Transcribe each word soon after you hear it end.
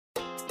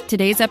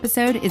Today's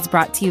episode is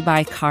brought to you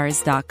by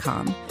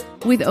Cars.com.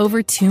 With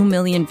over 2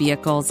 million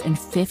vehicles and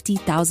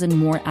 50,000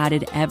 more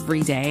added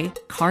every day,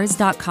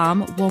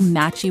 Cars.com will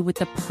match you with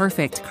the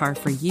perfect car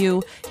for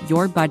you,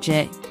 your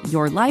budget,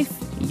 your life,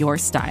 your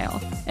style.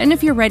 And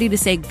if you're ready to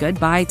say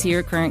goodbye to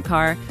your current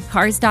car,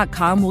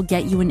 Cars.com will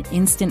get you an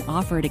instant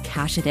offer to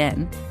cash it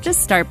in.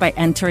 Just start by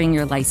entering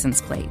your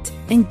license plate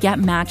and get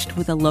matched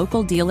with a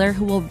local dealer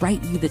who will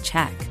write you the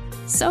check.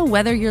 So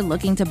whether you're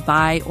looking to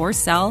buy or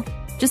sell,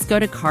 just go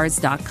to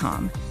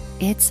Cars.com.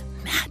 It's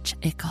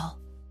magical.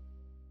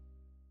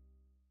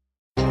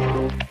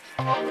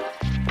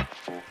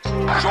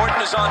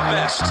 Jordan is on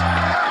Best.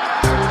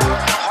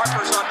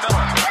 Harper's on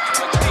Miller.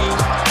 McKee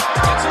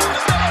gets on the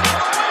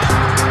net.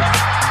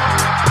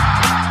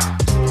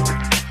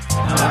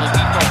 Now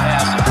Oladipo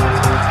has it.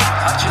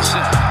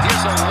 Hutchinson.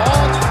 Here's a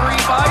long three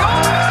by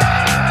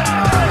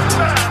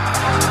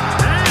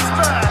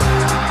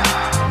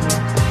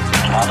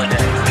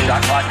Holiday.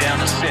 Shot clock down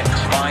to 6.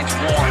 Finds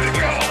Warren.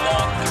 Here's a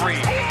long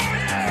three.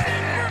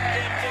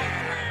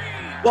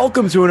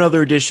 Welcome to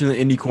another edition of the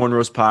Indy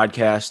Cornrows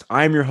podcast.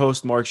 I'm your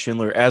host, Mark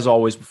Schindler. As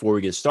always, before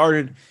we get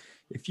started,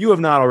 if you have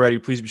not already,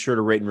 please be sure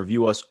to rate and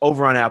review us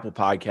over on Apple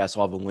Podcasts.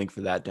 I'll have a link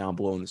for that down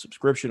below in the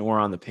subscription or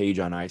on the page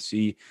on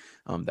IC.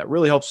 That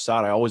really helps us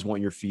out. I always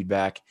want your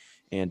feedback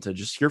and to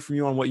just hear from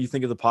you on what you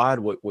think of the pod,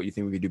 what you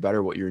think we could do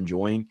better, what you're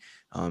enjoying.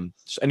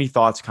 Just any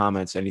thoughts,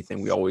 comments,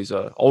 anything. We always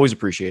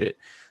appreciate it.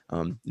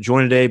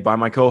 Joined today by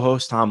my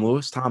co-host, Tom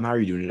Lewis. Tom, how are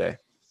you doing today?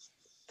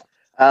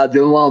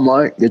 Doing well,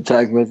 Mark. Good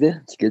talking with you.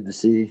 It's good to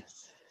see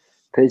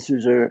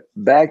Pacers are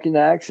back in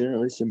action, at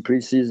least in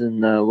preseason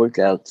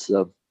workouts.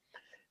 So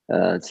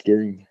it's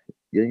getting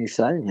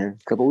exciting here.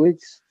 A couple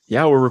weeks.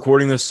 Yeah, we're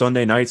recording this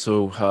Sunday night.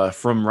 So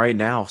from right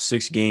now,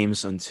 6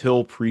 games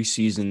until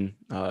preseason.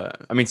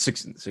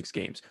 6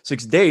 games,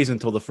 6 days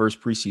until the first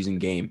preseason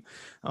game.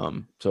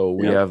 So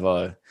we have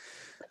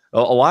a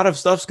lot of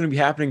stuff's going to be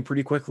happening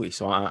pretty quickly.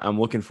 So I'm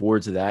looking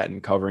forward to that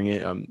and covering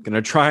it. I'm going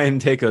to try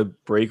and take a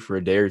break for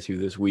a day or two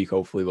this week,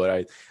 hopefully,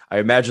 but I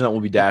imagine that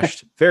will be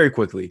dashed very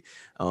quickly.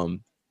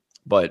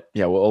 But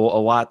yeah, well, a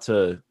lot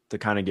to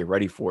kind of get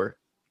ready for.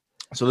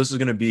 So this is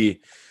going to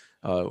be,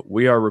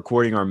 we are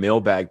recording our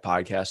Mailbag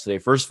podcast today.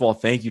 First of all,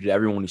 thank you to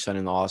everyone who sent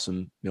in the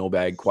awesome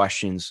Mailbag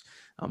questions.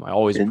 I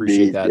always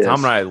appreciate that. Yes.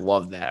 Tom and I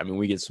love that. I mean,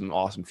 we get some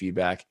awesome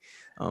feedback.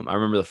 I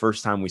remember the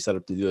first time we set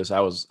up to do this,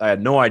 I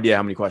had no idea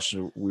how many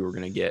questions we were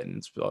going to get, and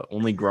it's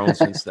only grown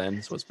since then.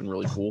 So it's been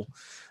really cool.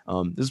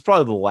 This is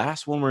probably the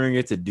last one we're going to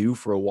get to do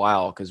for a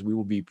while because we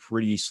will be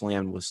pretty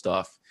slammed with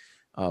stuff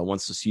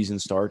once the season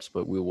starts,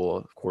 but we will,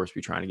 of course,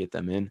 be trying to get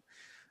them in.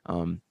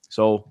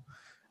 So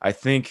I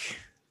think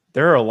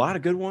there are a lot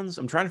of good ones.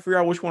 I'm trying to figure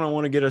out which one I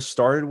want to get us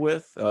started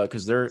with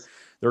because there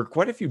are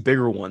quite a few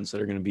bigger ones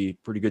that are going to be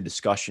pretty good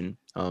discussion.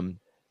 I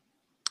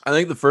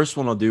think the first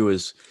one I'll do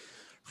is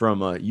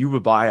from Yuba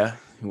Baya,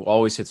 who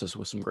always hits us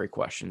with some great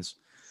questions.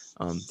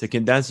 To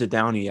condense it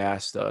down, he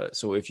asked,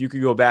 so if you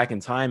could go back in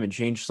time and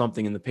change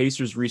something in the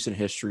Pacers' recent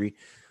history,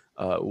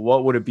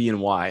 what would it be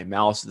and why?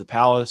 Malice at the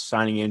Palace,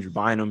 signing Andrew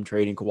Bynum,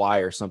 trading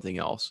Kawhi, or something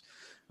else?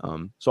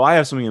 So I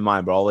have something in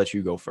mind, but I'll let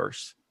you go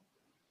first.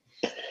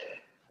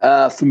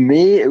 For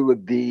me, it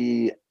would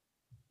be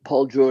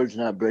Paul George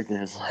not breaking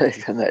his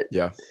leg on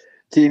that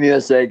Team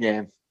USA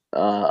game,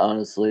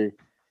 honestly,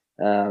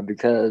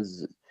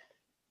 because –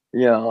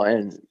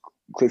 and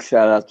quick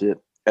shout out to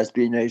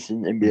SB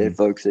Nation, NBA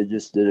folks. They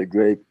just did a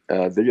great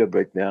video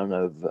breakdown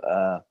of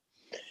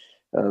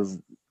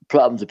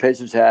problems the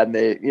Pacers had. And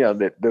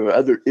there were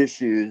other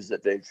issues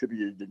that they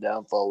attributed the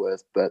downfall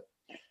with. But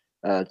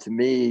to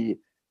me,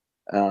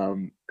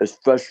 as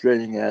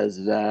frustrating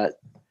as that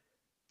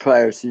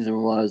prior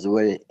season was, the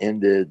way it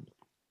ended,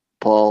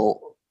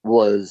 Paul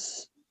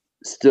was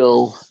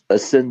still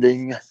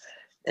ascending,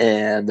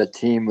 and the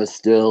team was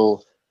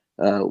still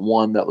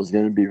one that was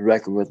going to be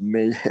reckoned with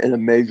in a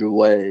major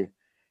way.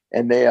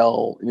 And they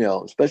all,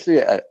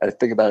 especially I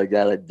think about a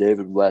guy like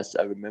David West.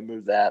 I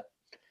remember that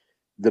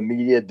the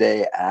media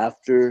day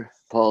after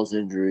Paul's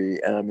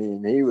injury, and I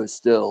mean, he was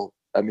still,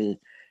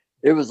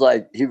 it was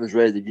like he was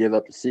ready to give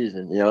up the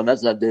season, and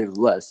that's not David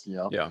West,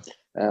 Yeah.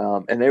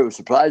 And they were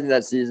surprising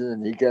that season,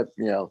 and he kept,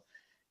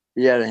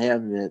 he had a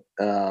hand in it.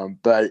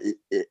 But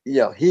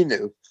he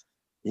knew,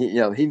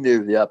 he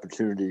knew the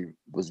opportunity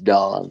was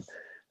gone.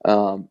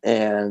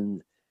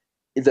 And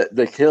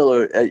the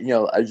killer,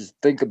 I just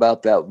think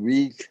about that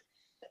week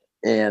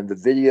and the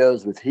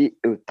videos with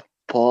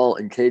Paul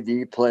and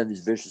KD playing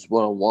these vicious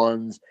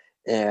one-on-ones,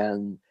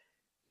 and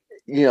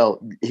he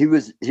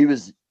was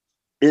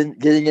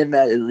getting in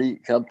that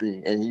elite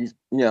company, and he's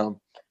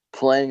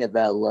playing at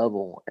that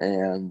level,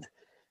 and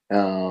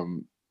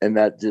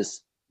that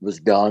just was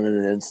gone in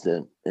an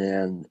instant.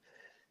 And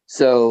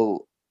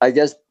so I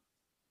guess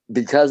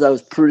because I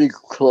was pretty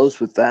close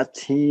with that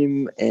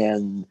team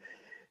and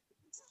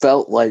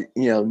felt like,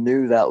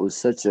 knew that was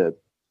such a,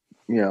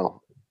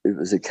 it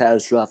was a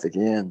catastrophic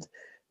end.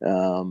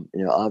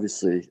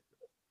 Obviously,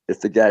 if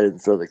the guy didn't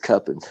throw the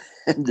cup in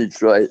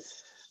Detroit,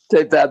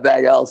 take that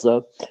back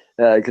also.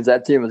 because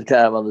that team was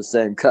kind of on the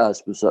same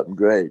cusp of something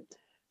great.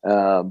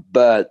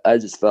 But I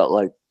just felt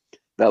like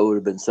that would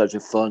have been such a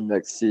fun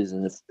next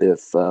season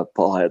if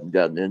Paul hadn't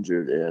gotten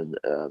injured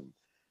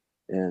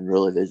and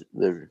really they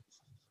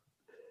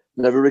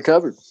never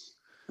recovered.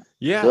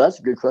 Yeah, so that's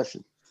a good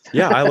question.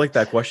 Yeah, I like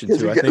that question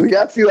too. We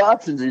got a few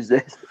options these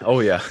days. Oh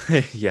yeah,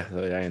 yeah,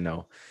 I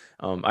know.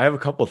 I have a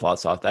couple of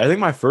thoughts off that. I think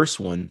my first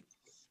one,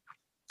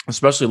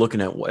 especially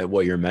looking at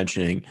what you're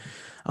mentioning,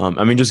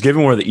 I mean, just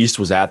given where the East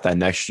was at that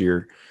next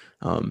year,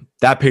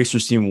 that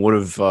Pacers team would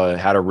have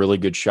had a really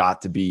good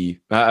shot to be.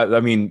 I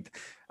mean,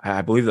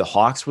 I believe the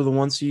Hawks were the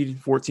 1 seed,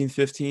 14,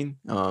 15,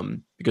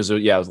 because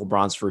it was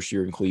LeBron's first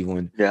year in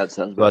Cleveland. Yeah, it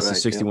sounds about right.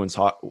 That's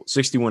the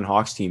 61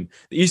 Hawks team.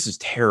 The East is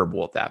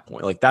terrible at that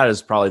point. Like that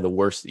is probably the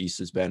worst the East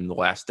has been in the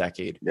last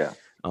decade. Yeah.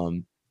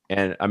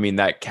 And I mean,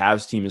 that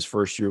Cavs team his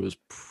first year was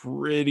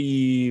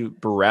pretty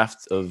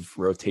bereft of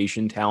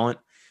rotation talent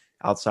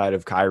outside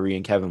of Kyrie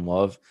and Kevin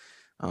Love.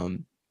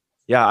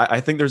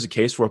 I think there's a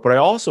case for it, but I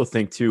also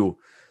think too,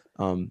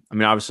 I mean,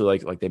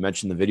 obviously like they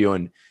mentioned in the video,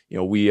 and, you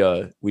know,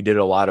 we did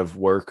a lot of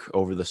work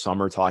over the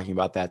summer talking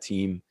about that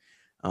team,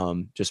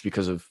 just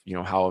because of, you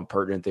know, how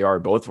pertinent they are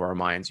in both of our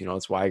minds. You know,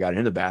 that's why I got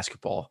into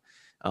basketball.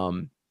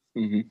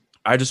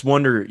 I just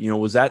wonder, you know,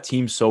 was that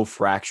team so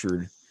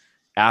fractured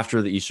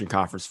after the Eastern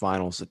Conference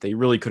Finals that they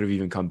really could have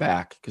even come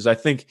back? Because I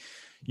think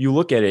you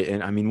look at it,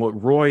 and I mean,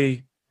 what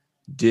Roy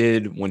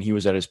did when he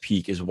was at his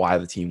peak is why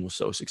the team was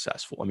so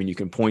successful. I mean, you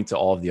can point to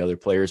all of the other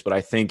players, but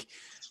I think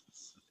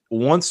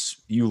once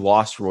you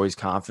lost Roy's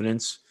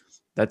confidence,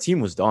 that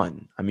team was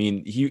done. I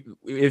mean,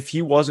 if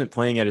he wasn't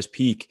playing at his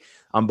peak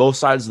on both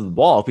sides of the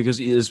ball, because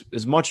he is,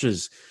 as much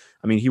as,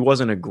 I mean, he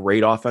wasn't a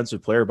great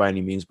offensive player by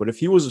any means, but if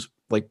he was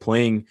like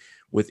playing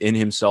within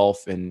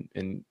himself and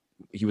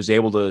he was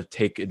able to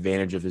take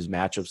advantage of his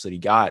matchups that he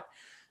got,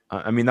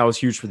 I mean, that was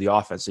huge for the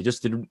offense. They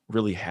just didn't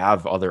really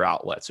have other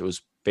outlets. It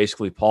was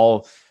basically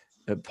Paul,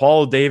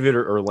 David,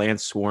 or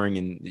Lance scoring,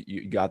 and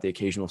you got the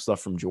occasional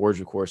stuff from George,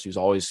 of course. He was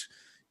always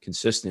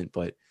consistent,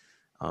 but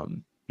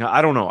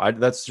I don't know.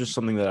 That's just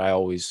something that I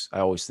always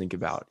think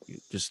about.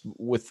 Just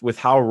with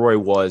how Roy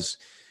was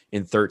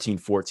in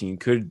 13-14,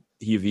 could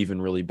he have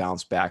even really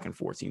bounced back in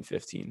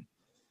 14-15?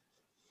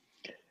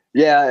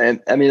 Yeah,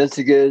 and I mean that's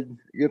a good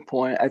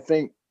point. I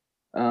think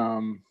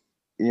you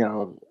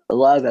know, a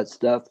lot of that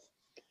stuff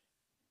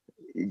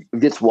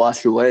gets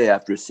washed away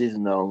after a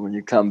season, though, when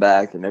you come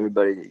back and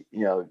everybody,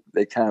 you know,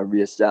 they kind of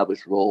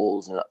reestablish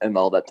roles and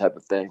all that type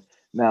of thing.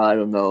 Now, I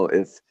don't know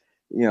if,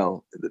 you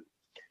know,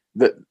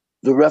 the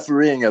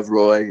refereeing of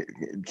Roy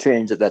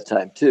changed at that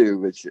time too,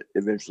 which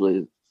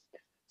eventually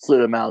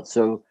slid him out.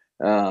 So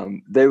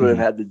they would have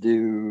had to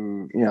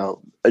do, you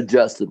know,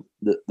 adjust.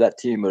 That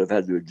team would have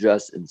had to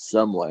adjust in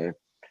some way.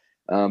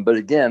 But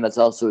again, that's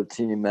also a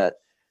team that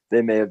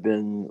they may have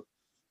been,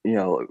 you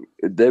know,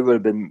 they would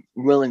have been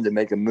willing to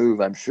make a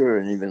move, I'm sure,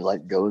 and even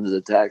like go into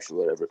the tax or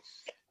whatever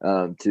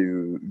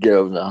to get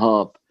over the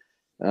hump.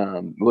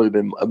 Would have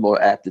been a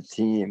more active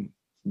team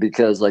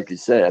because, like you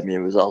said, I mean,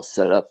 it was all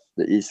set up.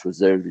 The East was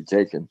there to be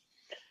taken.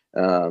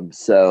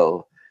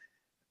 So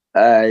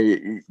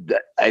you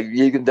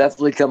can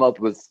definitely come up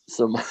with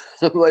some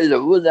way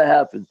that wouldn't have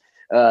happened.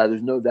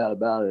 There's no doubt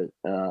about it.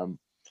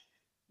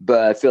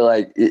 But I feel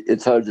like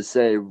it's hard to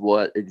say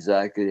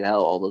how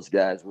all those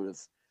guys would have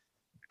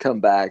come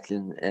back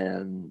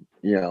and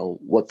you know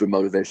what their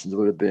motivations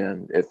would have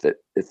been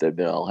if they'd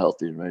been all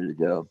healthy and ready to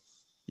go.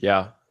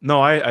 Yeah,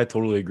 no, I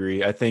totally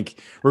agree. I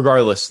think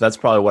regardless, that's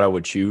probably what I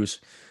would choose.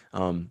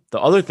 The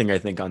other thing I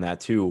think on that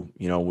too,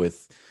 you know,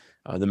 with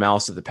the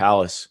Malice at the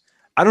Palace,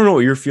 I don't know what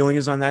your feeling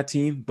is on that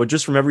team, but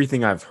just from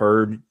everything I've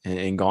heard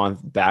and gone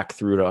back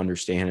through to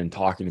understand and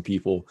talking to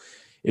people,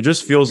 it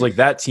just feels like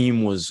that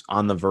team was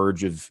on the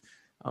verge of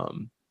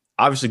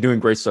obviously doing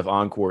great stuff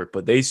on court,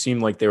 but they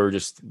seemed like they were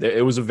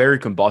it was a very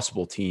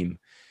combustible team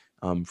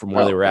from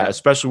where they were at,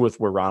 especially with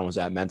where Ron was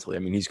at mentally. I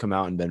mean, he's come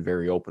out and been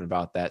very open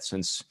about that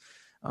since,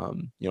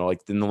 you know,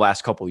 like in the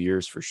last couple of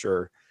years for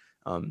sure.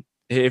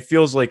 It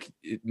feels like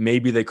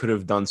maybe they could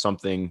have done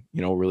something,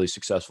 you know, really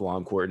successful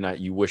on court, and that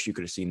you wish you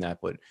could have seen that,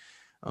 but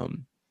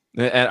and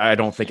I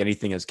don't think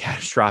anything as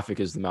catastrophic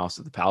as the Mouse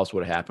at the Palace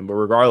would have happened. But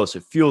regardless,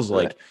 it feels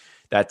like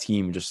that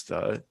team just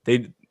I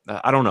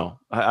don't know.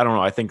 I don't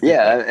know. I think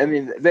I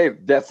mean, they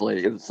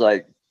definitely. It was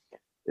like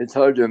it's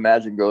hard to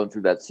imagine going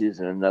through that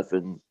season and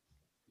nothing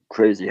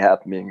crazy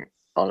happening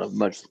on a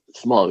much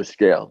smaller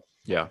scale.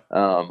 Yeah.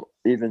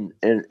 Even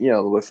and you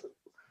know with.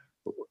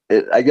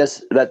 I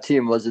guess that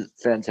team wasn't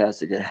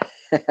fantastic at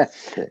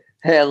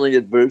handling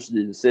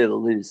adversity, to say the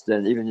least.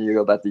 And even you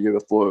go back the year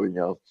before,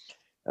 you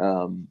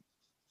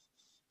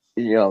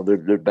know,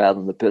 they're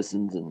battling the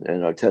Pistons, and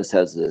Artest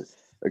has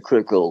a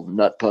critical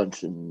nut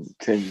punch and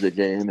changes the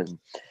game. And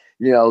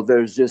you know,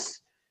 there's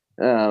just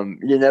you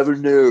never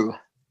knew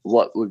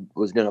what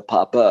was going to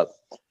pop up,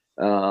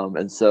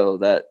 and so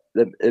that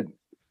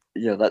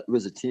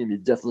was a team you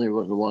definitely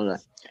wouldn't want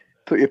to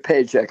put your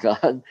paycheck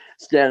on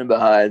standing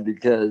behind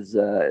because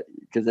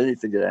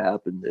anything could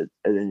happen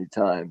at any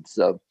time.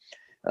 So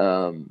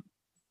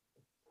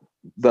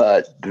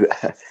but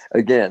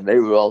again, they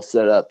were all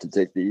set up to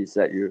take the East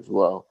that year as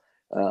well.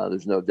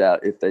 There's no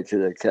doubt if they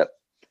could have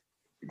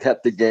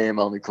kept the game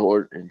on the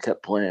court and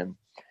kept playing,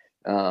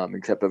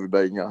 and kept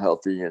everybody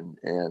healthy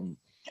and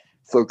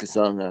focus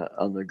on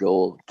the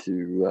goal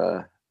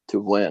to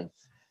win.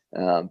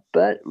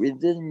 But we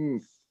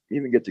didn't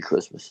even get to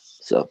Christmas,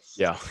 so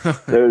yeah,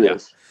 there it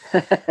is.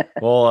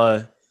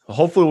 Well,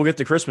 hopefully we'll get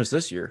to Christmas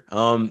this year.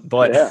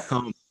 But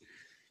yeah.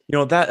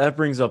 That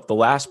brings up the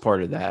last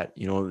part of that.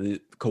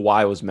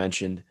 Kawhi was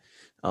mentioned.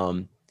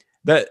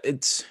 That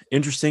it's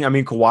interesting. I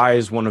mean, Kawhi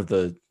is one of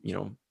the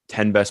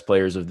 10 best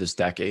players of this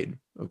decade,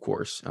 of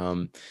course.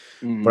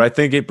 But I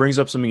think it brings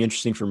up something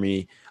interesting for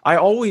me. I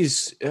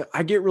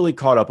get really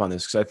caught up on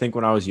this because I think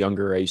when I was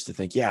younger, I used to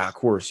think, yeah, of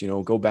course,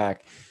 go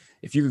back.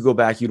 If you could go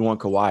back, you'd want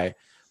Kawhi.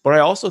 But I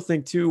also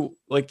think too,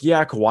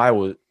 Kawhi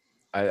was.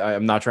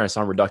 I'm not trying to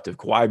sound reductive.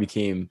 Kawhi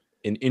became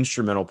an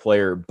instrumental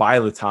player by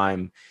the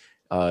time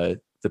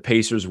the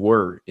Pacers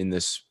were in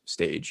this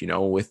stage.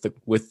 With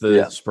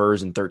the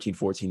Spurs in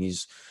 13-14,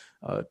 he's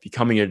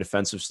becoming a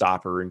defensive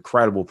stopper,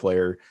 incredible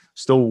player,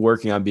 still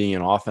working on being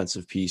an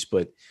offensive piece.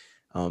 But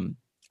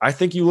I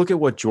think you look at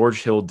what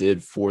George Hill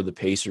did for the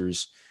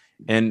Pacers,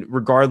 and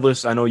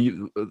regardless, I know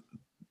you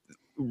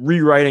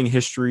rewriting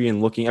history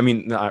and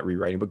not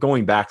rewriting, but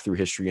going back through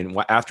history and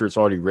after it's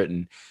already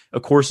written,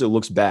 of course it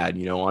looks bad,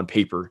 on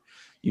paper.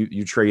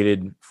 You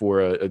traded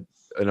for an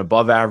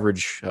above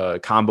average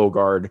combo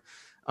guard,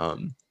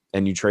 and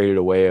you traded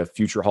away a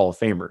future Hall of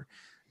Famer.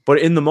 But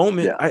in the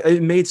moment,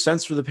 it made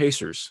sense for the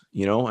Pacers,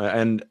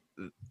 and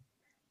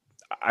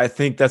I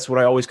think that's what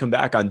I always come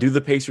back on. Do the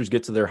Pacers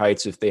get to their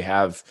heights if they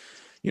have,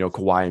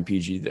 Kawhi and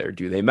PG there?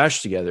 Do they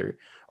mesh together?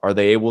 Are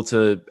they able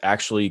to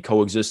actually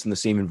coexist in the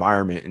same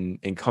environment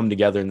and come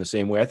together in the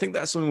same way? I think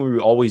that's something we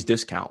always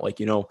discount.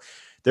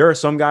 There are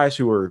some guys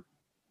who are,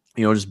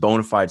 just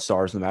bona fide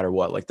stars no matter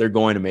what. Like, they're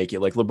going to make it.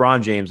 Like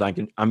LeBron James,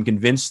 I'm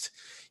convinced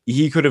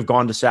he could have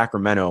gone to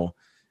Sacramento,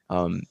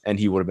 and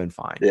he would have been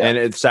fine. Yeah.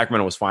 And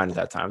Sacramento was fine at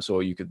that time.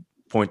 So you could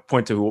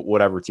point to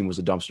whatever team was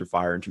a dumpster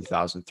fire in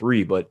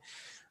 2003. But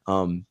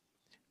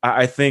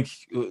I think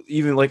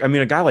even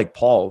a guy like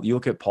Paul, you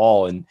look at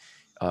Paul, and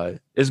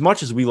as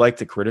much as we like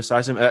to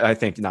criticize him, I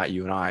think not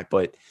you and I,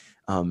 but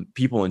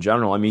people in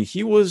general,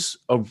 he was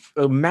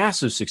a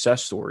massive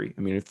success story.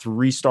 A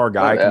 3-star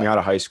guy coming out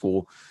of high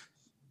school,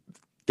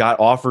 got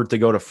offered to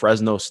go to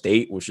Fresno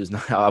State, which is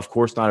not, of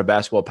course, not a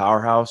basketball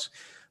powerhouse.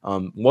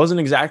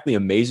 Wasn't exactly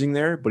amazing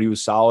there, but he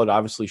was solid,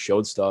 obviously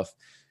showed stuff.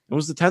 It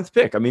was the 10th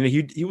pick.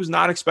 He was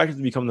not expected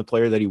to become the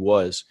player that he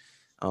was.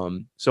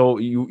 So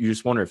you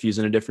just wonder if he's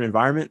in a different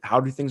environment,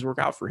 how do things work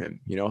out for him?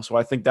 So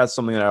I think that's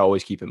something that I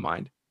always keep in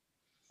mind.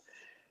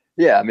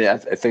 Yeah, I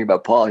think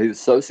about Paul. He was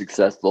so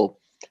successful.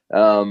 He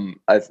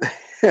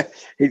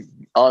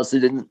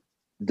honestly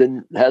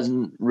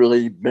hasn't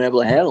really been able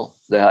to handle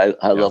the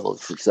high level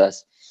of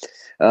success.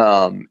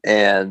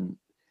 And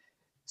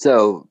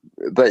so,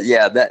 but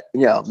yeah, that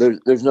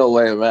there's no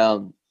way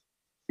around,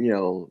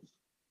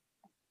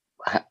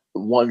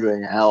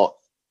 wondering how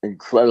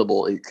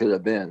incredible it could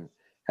have been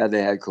had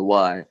they had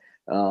Kawhi.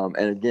 And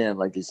again,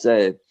 like you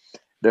say,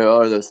 there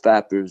are those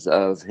factors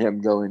of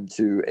him going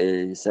to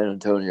a San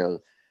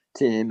Antonio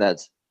team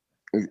that's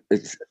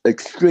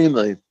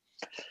extremely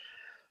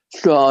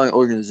strong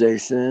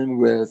organization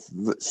with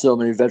so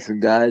many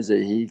veteran guys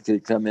that he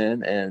could come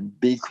in and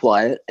be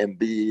quiet and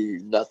be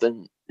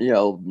nothing,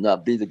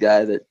 not be the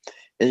guy that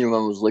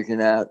anyone was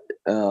looking at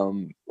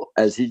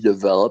as he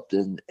developed.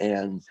 And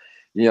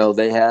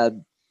they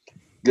had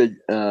good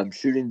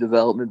shooting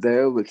development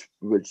there, which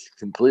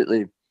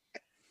completely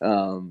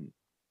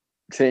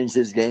changed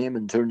his game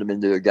and turned him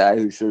into a guy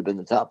who should have been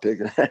the top pick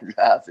in that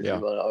draft, if you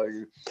want to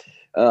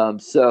argue.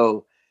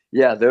 So,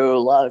 yeah, there were a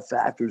lot of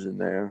factors in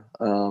there.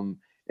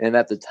 And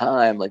at the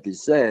time, like you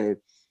say,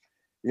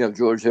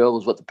 George Hill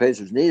was what the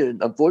Pacers needed.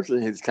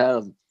 Unfortunately, he was kind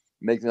of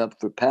making up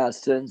for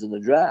past sins in the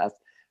draft.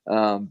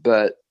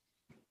 But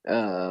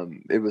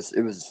it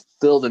was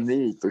filled a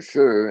need for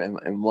sure,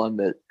 and one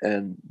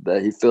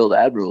that he filled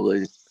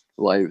admirably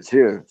while he was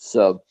here.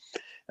 So,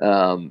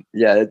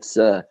 it's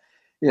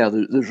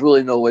there's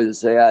really no way to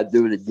say I'd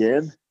do it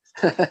again,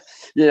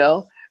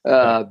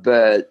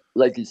 but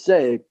like you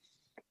say,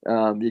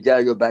 you got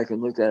to go back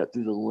and look at it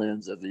through the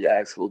lens of the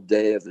actual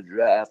day of the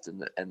draft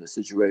and the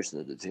situation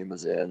that the team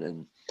was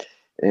in.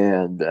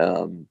 And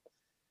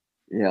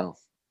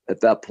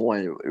at that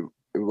point,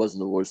 it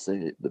wasn't the worst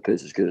thing the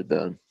Pacers could have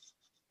done.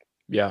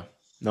 Yeah,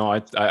 no,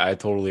 I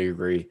totally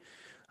agree.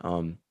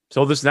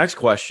 So this next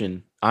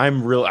question,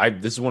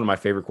 this is one of my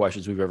favorite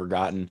questions we've ever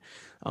gotten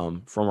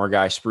from our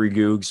guy Spree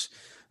Googs.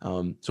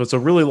 So it's a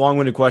really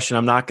long-winded question.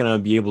 I'm not going to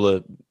be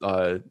able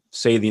to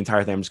say the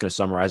entire thing. I'm just going to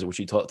summarize it, which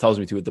he tells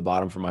me to at the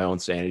bottom for my own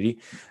sanity.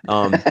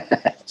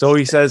 So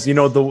he says,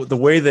 the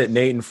way that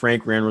Nate and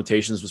Frank ran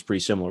rotations was pretty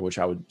similar, which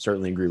I would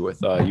certainly agree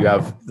with. You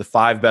have the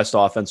 5 best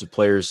offensive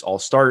players all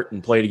start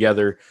and play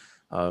together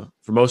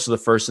for most of the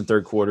first and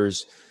third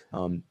quarters,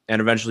 and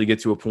eventually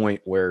get to a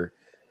point where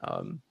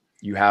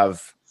you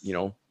have,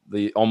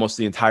 almost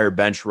the entire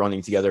bench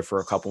running together for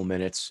a couple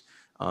minutes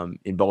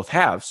in both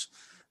halves.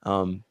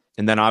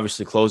 And then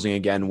obviously closing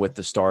again with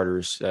the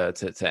starters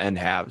to end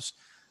halves.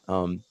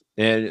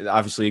 And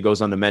obviously it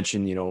goes on to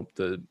mention,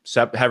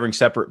 having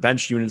separate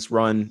bench units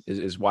run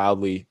is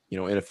wildly,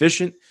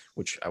 inefficient,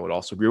 which I would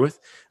also agree with.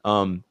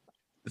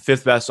 The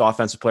fifth best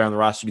offensive player on the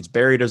roster gets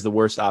buried as the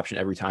worst option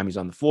every time he's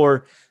on the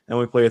floor. And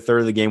we play a third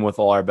of the game with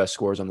all our best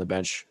scorers on the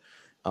bench.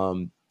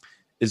 Why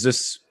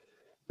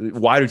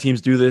do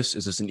teams do this?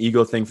 Is this an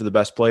ego thing for the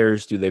best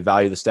players? Do they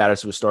value the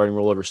status of a starting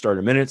role over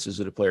starter minutes?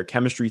 Is it a player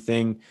chemistry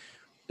thing?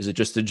 Is it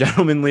just a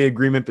gentlemanly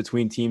agreement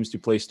between teams to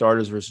play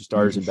starters versus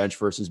starters and bench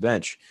versus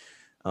bench?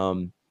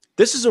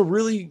 This is a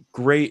really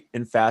great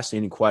and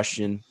fascinating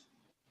question.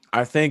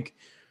 I think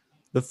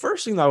the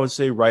first thing that I would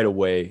say right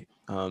away,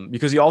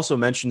 because he also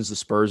mentions the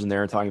Spurs in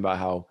there and talking about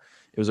how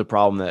it was a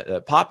problem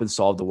that Pop had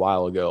solved a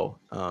while ago.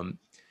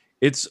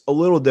 It's a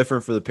little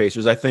different for the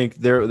Pacers. I think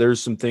there's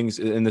some things,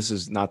 and this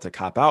is not to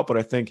cop out, but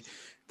I think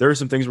there are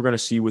some things we're going to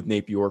see with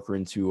Nate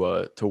Bjorkgren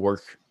to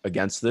work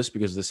against this,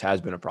 because this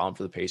has been a problem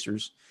for the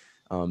Pacers.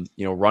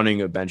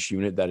 Running a bench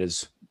unit that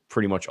is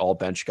pretty much all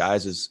bench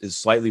guys is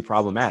slightly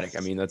problematic. I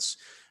mean, that's,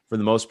 for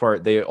the most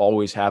part, they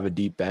always have a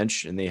deep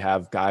bench and they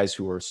have guys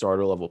who are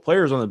starter level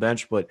players on the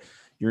bench, but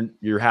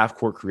your half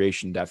court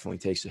creation definitely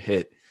takes a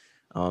hit.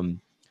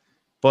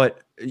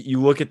 But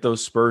you look at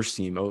those Spurs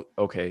team.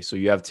 Okay, so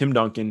you have Tim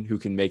Duncan, who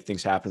can make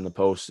things happen in the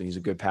post, and he's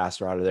a good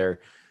passer out of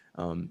there.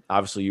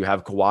 Obviously, you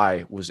have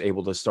Kawhi was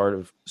able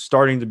to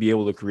starting to be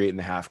able to create in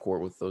the half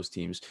court with those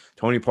teams.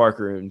 Tony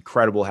Parker,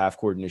 incredible half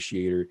court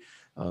initiator.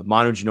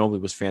 Manu Ginobili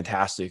was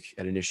fantastic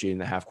at initiating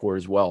the half court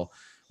as well.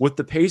 With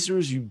the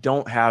Pacers, you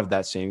don't have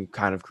that same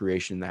kind of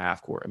creation in the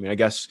half court. I mean, I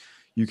guess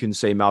you can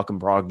say Malcolm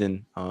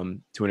Brogdon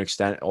to an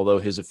extent, although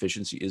his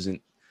efficiency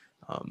isn't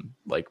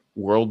like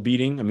world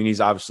beating. I mean,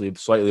 he's obviously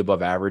slightly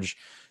above average.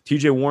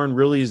 TJ Warren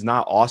really is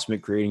not awesome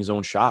at creating his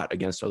own shot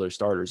against other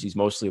starters. He's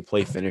mostly a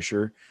play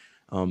finisher.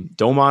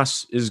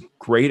 Domas is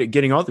great at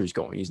getting others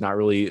going. He's not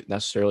really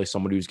necessarily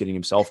somebody who's getting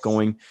himself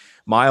going.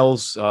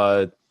 Miles,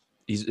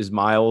 he's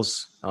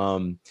Miles.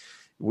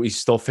 He's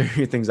still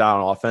figuring things out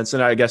on offense.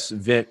 And I guess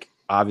Vic,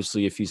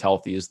 obviously, if he's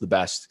healthy, is the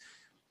best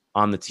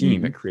on the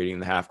team at creating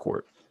the half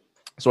court.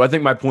 So I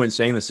think my point in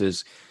saying this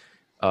is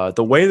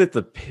the way that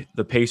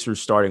the Pacers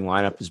starting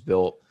lineup is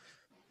built,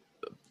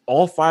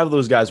 all five of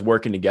those guys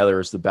working together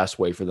is the best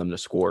way for them to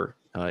score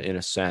in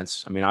a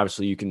sense. I mean,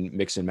 obviously you can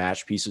mix and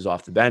match pieces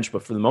off the bench,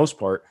 but for the most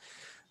part,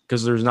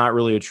 because there's not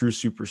really a true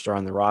superstar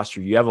on the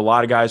roster, you have a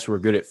lot of guys who are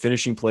good at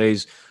finishing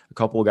plays, a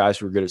couple of guys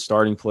who are good at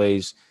starting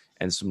plays,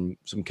 and some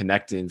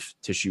connective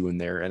tissue in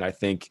there. And I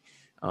think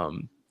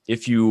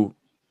if you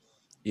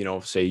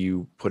say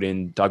you put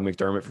in Doug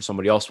McDermott for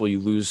somebody else, well, you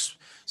lose.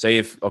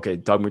 Say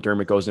Doug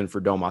McDermott goes in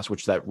for Domas,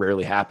 which that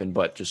rarely happened,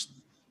 but just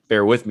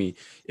bear with me.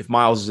 If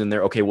Miles is in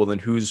there, okay, well then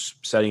who's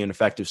setting an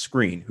effective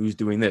screen? Who's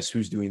doing this?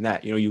 Who's doing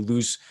that? You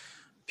lose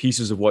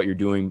pieces of what you're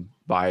doing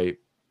by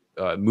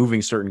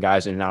moving certain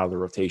guys in and out of the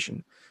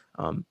rotation.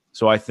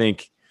 So I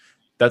think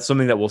that's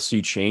something that we'll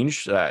see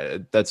change.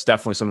 That's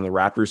definitely something the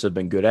Raptors have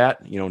been good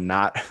at,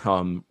 not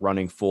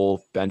running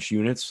full bench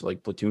units,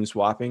 like platoon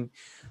swapping.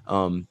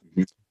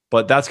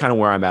 But that's kind of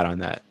where I'm at on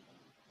that.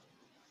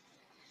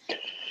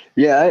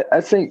 Yeah,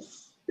 I think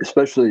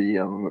especially,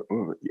 even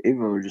when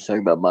we're just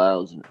talking about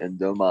Miles and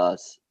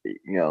Domas,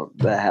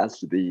 that has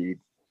to be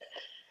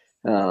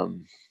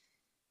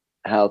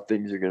how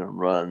things are going to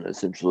run,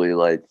 essentially,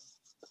 like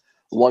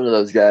one of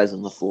those guys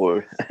on the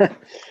floor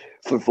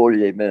for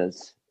 48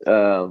 minutes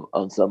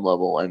on some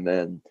level, and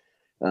then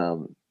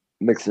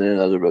mixing in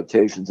other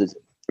rotations. It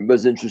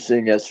was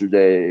interesting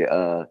yesterday.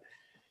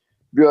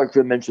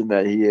 Bjorkgren mentioned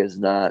that he has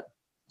not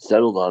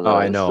settled on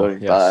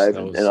starting five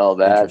and all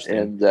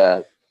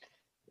that,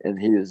 and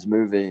he is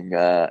moving.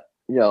 But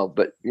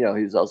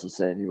he was also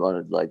saying he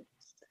wanted like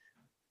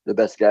the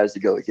best guys to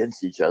go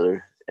against each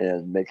other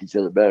and make each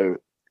other better,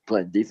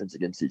 playing defense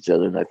against each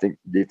other. And I think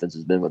defense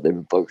has been what they've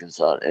been focused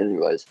on,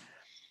 anyways.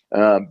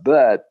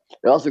 But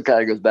it also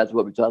kind of goes back to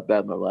what we talked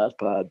about in our last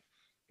pod.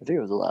 I think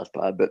it was the last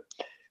pod, but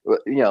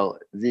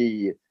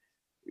the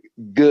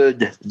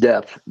good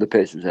depth the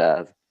Pacers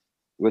have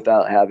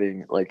without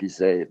having, like you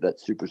say, that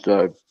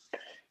superstar,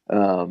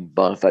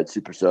 bona fide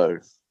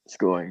superstar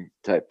scoring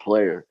type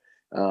player.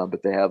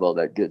 But they have all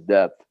that good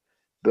depth.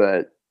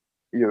 But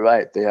you're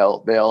right; they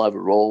all have a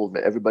role.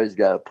 Everybody's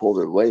got to pull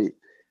their weight.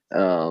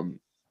 And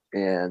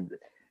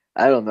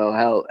I don't know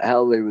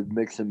how they would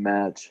mix and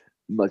match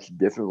much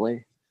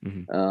differently,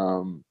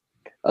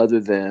 other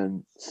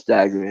than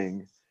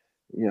staggering,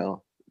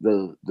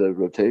 the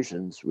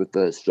rotations with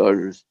the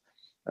starters,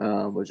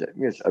 which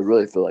I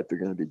really feel like they're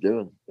going to be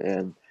doing.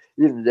 And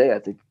even today, I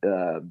think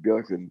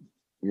Bjorkgren,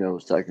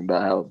 was talking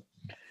about how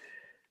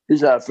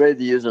he's not afraid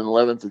to use an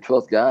 11th or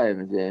 12th guy in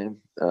the game.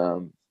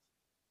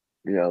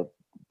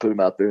 Put him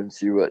out there and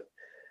see what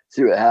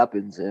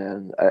happens.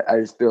 And I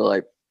just feel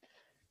like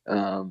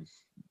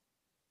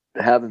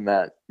having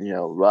that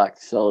rock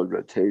solid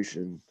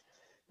rotation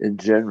in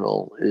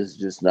general is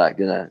just not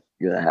gonna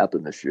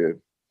happen this year.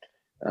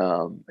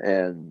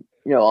 And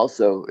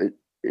also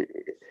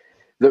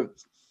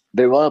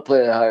they want to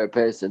play at a higher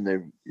pace, and they,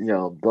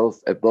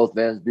 both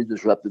ends be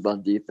disruptive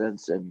on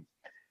defense and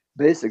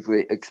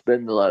basically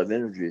expend a lot of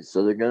energy.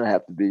 So they're going to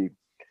have to be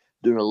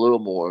doing a little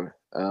more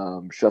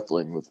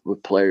shuffling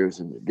with players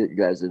and getting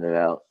guys in and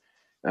out,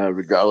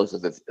 regardless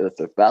of if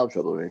they're foul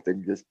trouble or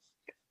anything.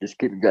 Just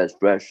keeping guys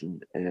fresh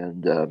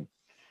and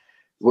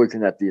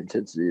working at the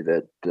intensity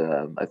that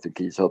I think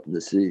he's hoping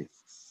to see.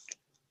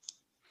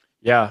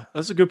 Yeah,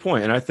 that's a good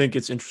point. And I think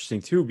it's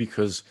interesting too,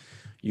 because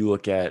you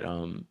look at,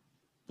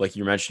 like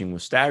you're mentioning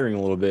with staggering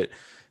a little bit,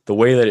 the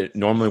way that it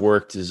normally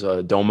worked is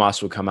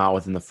Domas would come out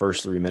within the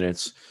first 3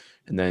 minutes,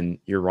 and then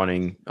you're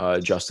running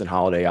Justin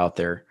Holiday out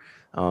there.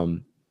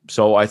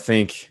 So I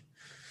think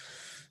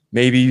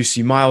maybe you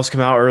see Miles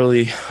come out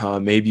early.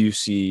 Maybe you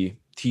see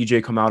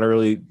TJ come out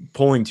early,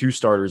 pulling 2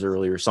 starters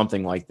early or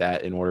something like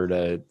that in order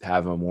to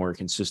have a more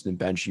consistent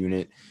bench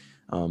unit.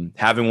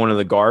 Having one of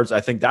the guards,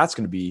 I think that's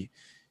going to be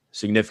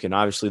significant.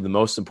 Obviously, the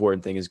most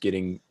important thing is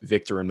getting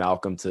Victor and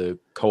Malcolm to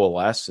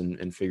coalesce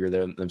and figure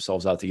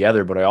themselves out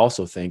together. But I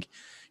also think,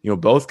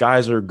 both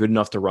guys are good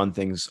enough to run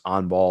things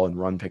on ball and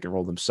run pick and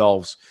roll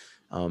themselves.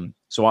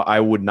 So I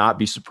would not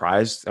be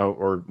surprised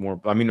or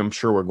more. I mean, I'm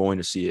sure we're going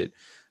to see it,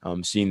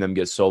 seeing them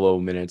get solo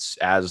minutes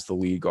as the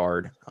lead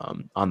guard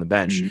on the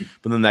bench. Mm-hmm.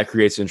 But then that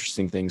creates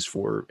interesting things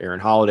for Aaron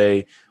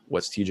Holiday.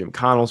 What's TJ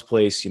McConnell's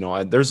place?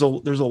 There's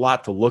a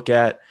lot to look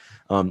at.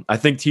 I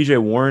think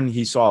TJ Warren,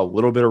 he saw a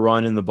little bit of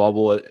run in the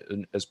bubble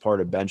as part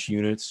of bench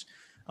units.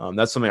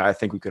 That's something I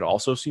think we could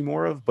also see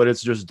more of, but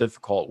it's just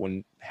difficult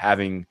when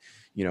having,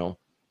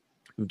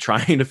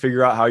 trying to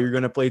figure out how you're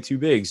going to play 2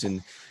 bigs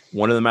and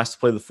one of them has to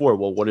play the 4.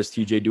 Well, what is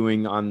TJ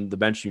doing on the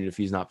bench unit if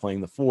he's not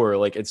playing the 4?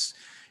 Like it's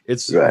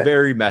right.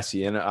 Very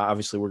messy. And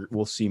obviously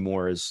we'll see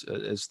more as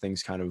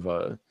things kind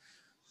of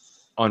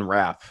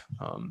unwrap.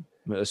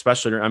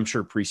 Especially, I'm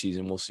sure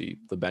preseason we'll see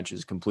the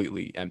benches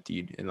completely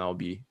emptied, and that'll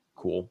be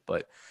cool.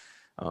 But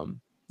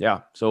yeah,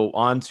 so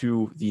on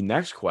to the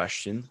next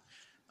question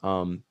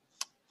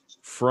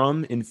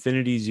from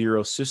Infinity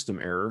Zero System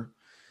Error.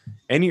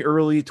 Any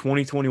early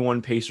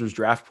 2021 Pacers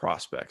draft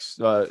prospects?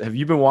 Have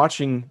you been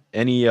watching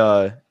any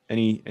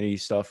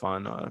stuff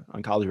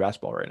on college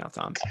basketball right now,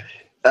 Tom?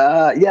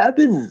 Yeah, I've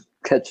been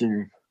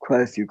catching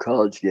quite a few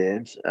college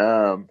games.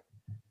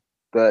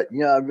 But I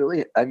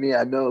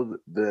know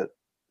the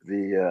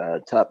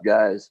top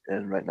guys,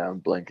 and right now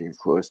I'm blanking, of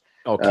course.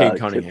 Oh, Cade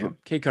Cunningham.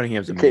 Cade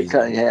Cunningham's amazing. Cade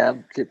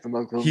Cunningham, kid from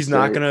Oklahoma. He's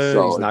not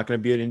gonna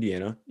be at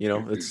Indiana.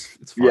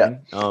 It's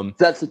fine. Yeah.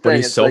 That's the thing. But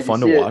he's so fun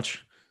to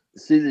watch.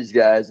 See these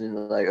guys and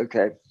you're like,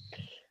 okay,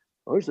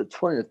 where's the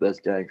 20th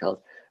best guy in college?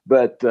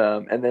 But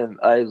and then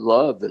I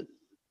love the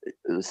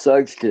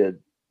Suggs kid.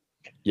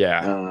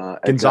 Yeah,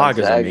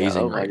 Gonzaga's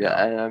amazing right now.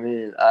 And I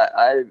mean,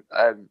 I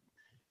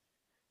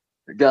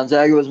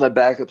Gonzaga was my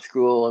backup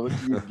school. I went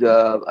to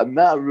UW. I'm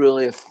not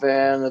really a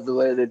fan of the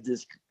way they've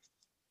just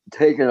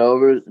taken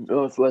over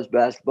Northwest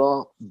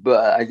basketball,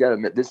 but I gotta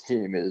admit, this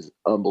team is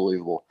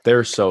unbelievable.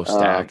 They're so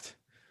stacked.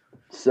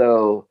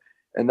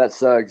 And that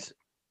Suggs.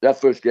 That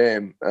first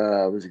game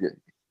was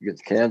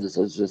against Kansas.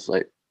 I was just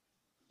like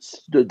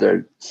stood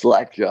there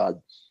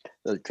slack-jawed.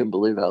 I couldn't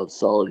believe how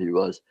solid he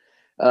was.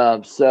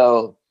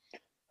 So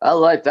I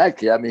like that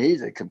kid. I mean,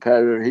 he's a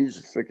competitor. He's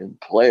a freaking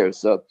player.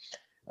 So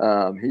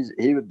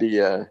he would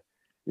be I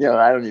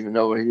don't even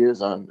know where he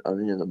is on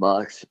any of the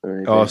mocks or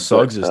anything. Oh,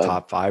 Suggs is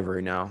top 5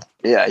 right now.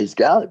 Yeah, he's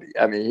got to be.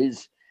 I mean,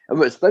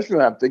 especially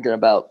when I'm thinking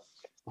about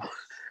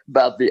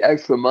the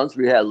extra months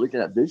we had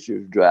looking at this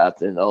year's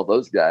draft and all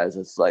those guys.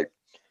 It's like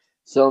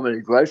so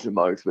many question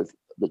marks with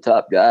the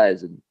top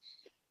guys,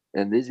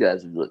 and these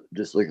guys are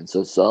just looking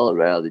so solid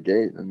right out of the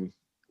gate, and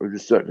we're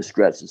just starting to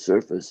scratch the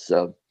surface.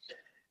 So,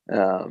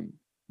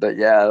 but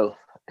yeah,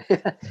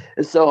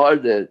 it's so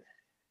hard to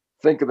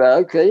think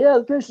about. Okay, yeah,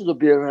 the Pacers will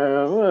be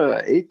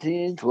around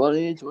 18,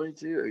 20,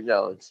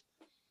 22.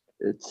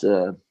 It's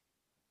kind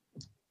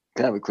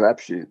of a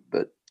crapshoot,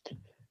 but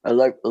I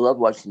love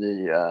watching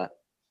the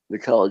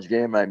college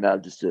game right now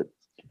just to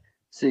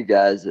see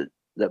guys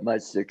that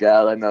might stick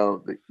out. I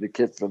know the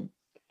kid from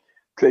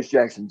Trace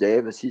Jackson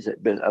Davis, he's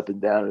been up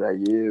and down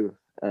at IU.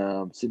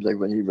 Seems like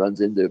when he runs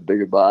into a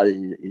bigger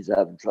body, he's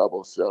having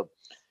trouble. So,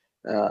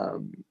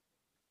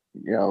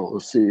 we'll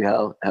see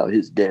how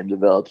his game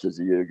develops as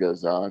the year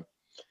goes on.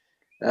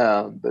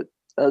 But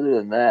other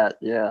than that,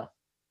 yeah,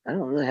 I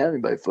don't really have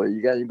anybody for you.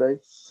 You got anybody?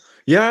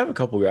 Yeah, I have a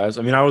couple guys.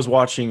 I mean, I was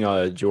watching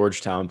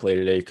Georgetown play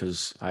today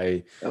because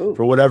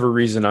for whatever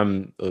reason,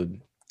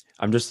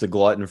 I'm just a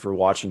glutton for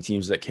watching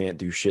teams that can't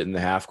do shit in the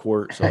half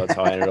court. So that's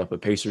how I ended up a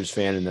Pacers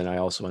fan. And then I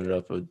also ended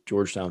up a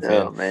Georgetown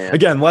fan. Oh, man.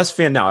 Again, less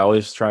fan now. I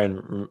always try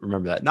and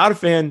remember that. Not a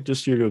fan,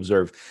 just here to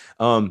observe.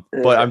 But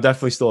I'm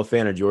definitely still a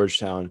fan of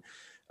Georgetown.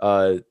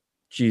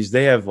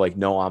 They have like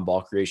no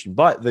on-ball creation.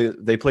 But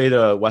they played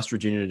West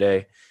Virginia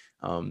today.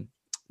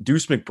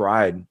 Deuce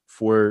McBride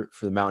for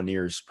the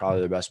Mountaineers, probably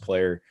their best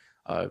player.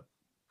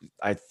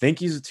 I think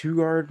he's a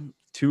 2-guard.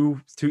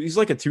 He's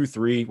like a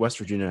 2-3. West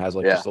Virginia has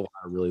just a lot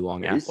of really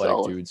long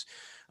athletic dudes.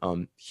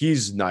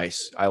 He's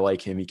nice. I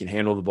like him. He can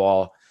handle the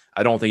ball.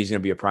 I don't think he's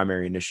going to be a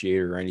primary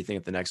initiator or anything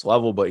at the next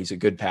level, but he's a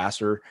good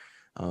passer.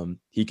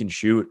 He can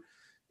shoot,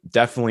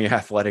 definitely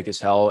athletic as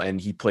hell, and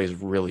he plays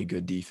really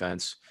good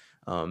defense.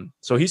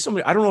 So he's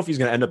somebody, I don't know if he's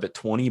going to end up at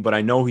 20, but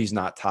I know he's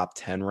not top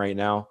 10 right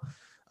now.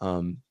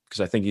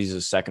 Because I think he's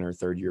a second or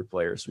third year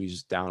player, so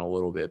he's down a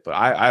little bit. But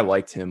I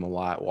liked him a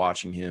lot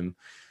watching him.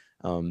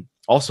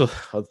 Also,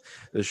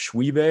 the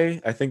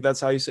Schwebe, I think that's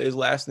how you say his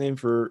last name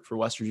for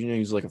West Virginia.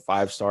 He's like a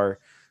 5-star,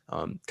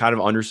 kind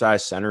of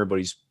undersized center, but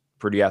he's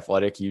pretty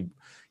athletic.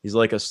 He's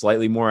like a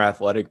slightly more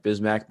athletic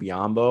Bismack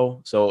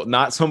Biyombo. So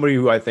not somebody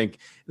who I think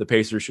the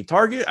Pacers should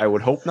target. I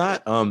would hope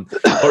not. But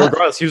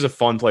regardless, he was a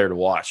fun player to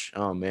watch.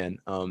 Oh man.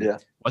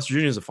 West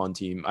Virginia is a fun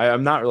team.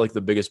 I'm not like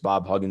the biggest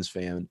Bob Huggins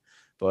fan,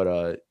 but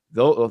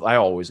I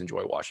always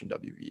enjoy watching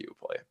WVU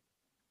play.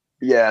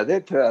 Yeah,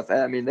 they're tough.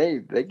 I mean, they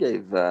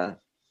gave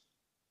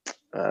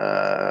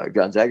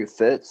Gonzaga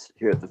fits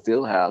here at the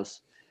field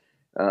house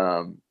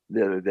the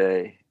other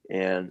day,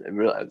 and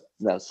really,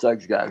 now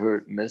Suggs got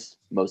hurt, missed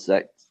most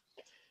of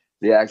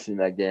the action in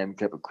that game,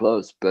 kept it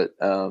close, but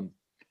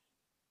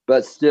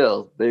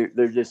still,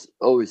 they're just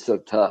always so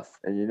tough,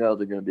 and they're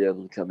going to be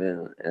able to come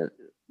in, and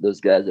those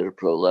guys that are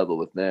pro level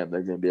with them,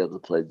 they're going to be able to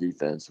play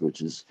defense,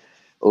 which is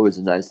always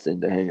a nice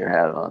thing to hang your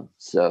hat on.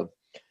 So,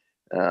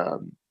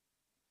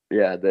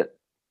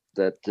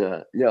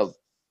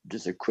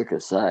 just a quick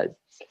aside,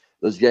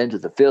 those games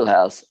at the field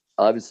house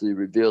obviously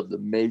revealed the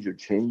major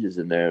changes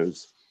in there. It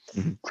was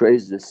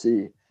crazy to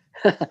see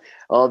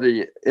all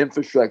the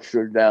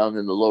infrastructure down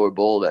in the lower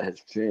bowl that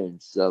has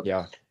changed. So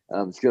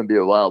it's going to be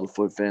a while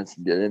before fans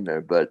can get in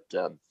there, but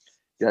you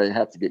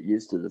have to get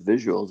used to the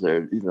visuals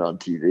there, even on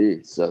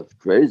TV. So it's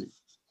crazy.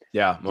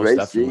 Yeah, most great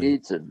definitely.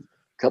 Seats and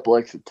a couple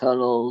extra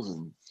tunnels,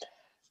 and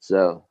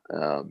so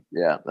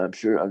I'm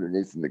sure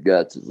underneath in the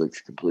guts it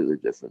looks completely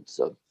different.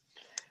 So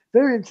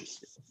very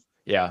interesting.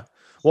 Yeah.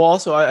 Well,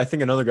 also I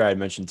think another guy I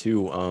mentioned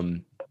too.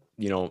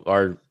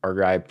 Our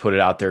guy put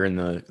it out there in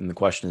the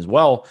question as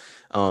well.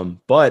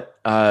 But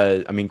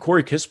I mean,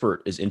 Corey Kispert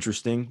is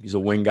interesting. He's a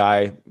wing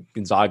guy,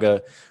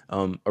 Gonzaga.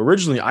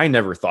 Originally, I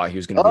never thought he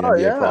was going to be an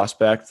NBA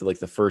prospect like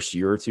the first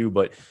year or two,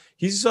 but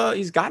he's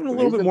gotten a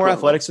little bit more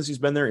athletic since he's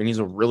been there, and he's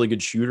a really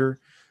good shooter.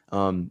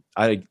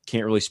 I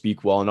can't really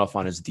speak well enough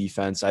on his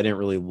defense. I didn't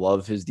really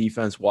love his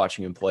defense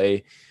watching him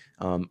play.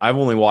 I've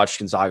only watched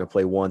Gonzaga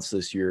play once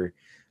this year.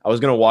 I was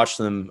going to watch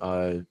them.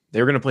 They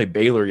were going to play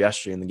Baylor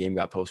yesterday, and the game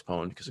got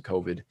postponed because of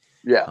COVID.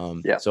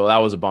 So that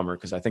was a bummer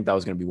because I think that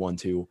was going to be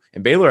 1-2.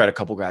 And Baylor had a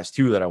couple guys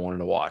too that I wanted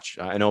to watch.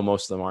 I know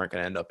most of them aren't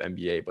going to end up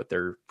NBA, but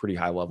they're pretty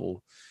high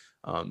level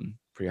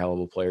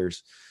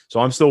players. So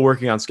I'm still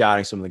working on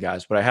scouting some of the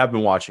guys, but I have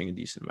been watching a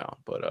decent amount.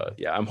 But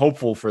I'm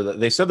hopeful for that.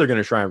 They said they're going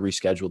to try and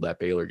reschedule that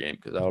Baylor game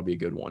because that'll be a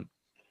good one.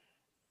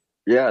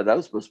 Yeah, that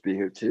was supposed to be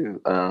here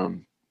too.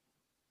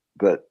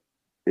 But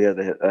yeah,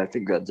 I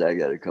think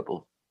Gonzaga had a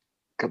couple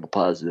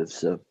positives.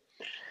 So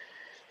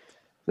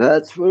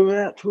that's where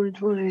we're at,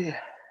 2020.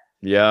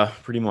 Yeah,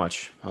 pretty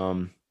much.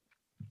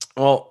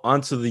 Well,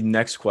 on to the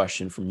next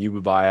question from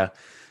Yubabaya.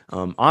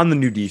 On the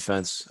new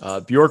defense,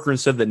 Bjorkgren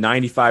said that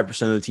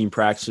 95% of the team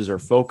practices are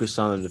focused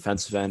on the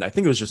defensive end. I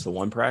think it was just the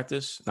one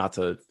practice, not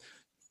to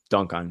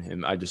dunk on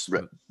him. I just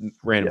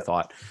random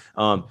thought.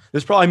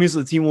 This probably means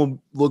that the team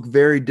will look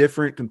very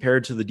different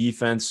compared to the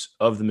defense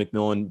of the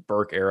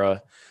McMillan-Burke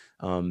era.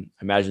 I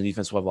imagine the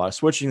defense will have a lot of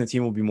switching. The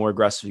team will be more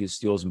aggressive against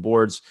steals and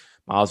boards.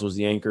 Miles was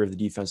the anchor of the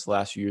defense the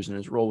last few years, and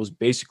his role was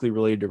basically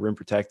related to rim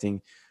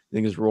protecting. I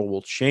think his role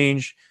will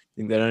change. I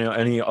think that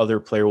any other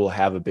player will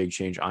have a big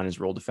change on his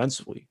role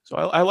defensively. So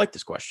I like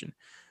this question.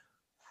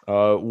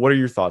 What are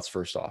your thoughts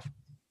first off?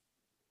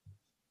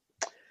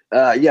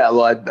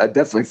 Well, I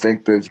definitely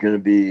think there's going to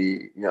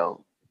be,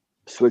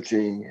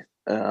 switching,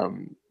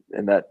 and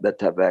that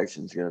type of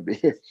action is going to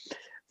be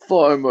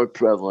far more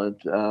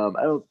prevalent.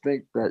 I don't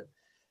think that,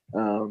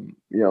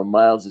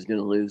 Miles is going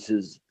to lose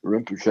his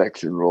rim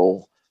protection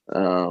role.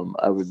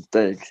 I would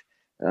think,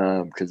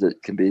 because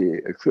it can be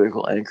a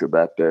critical anchor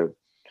back there,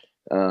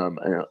 and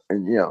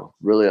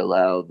really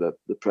allow the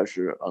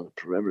pressure on the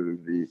perimeter to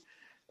be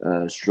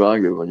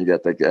stronger when you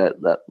got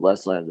that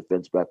last line of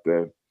defense back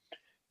there.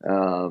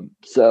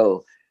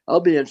 So I'll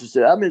be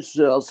interested. I'm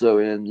interested also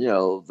in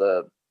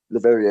the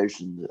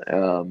variations.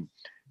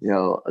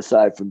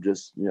 Aside from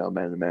just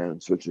man to man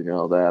switching and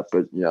all that,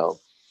 but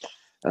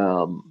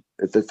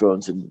if they're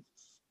throwing some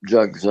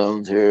junk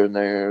zones here and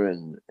there,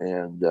 and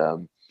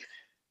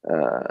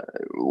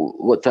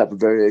what type of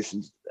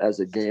variations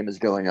as a game is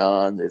going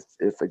on,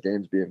 if a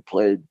game's being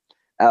played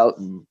out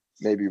and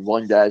maybe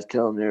one guy's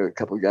killing there, a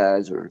couple of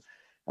guys, or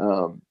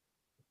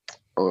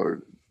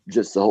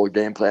just the whole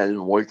game plan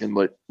isn't working,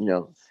 but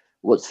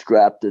what's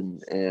scrapped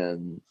and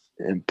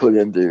put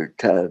in to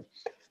kind of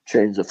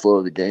change the flow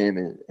of the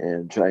game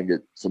and try and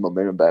get some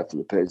momentum back for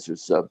the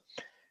Pacers. So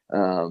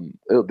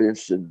it'll be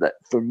interesting. That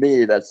for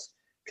me, that's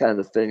kind of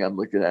the thing I'm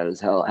looking at, is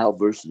how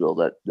versatile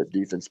that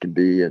defense can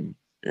be, and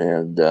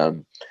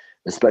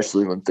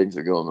especially when things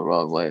are going the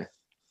wrong way.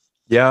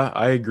 Yeah,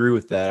 I agree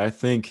with that. I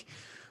think,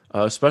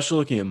 especially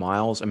looking at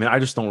Miles, I mean, I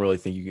just don't really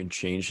think you can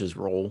change his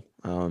role.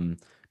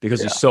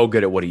 because he's so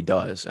good at what he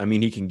does. I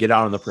mean, he can get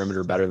out on the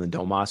perimeter better than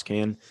Domas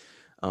can.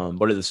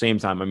 But at the same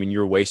time, I mean,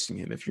 you're wasting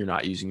him if you're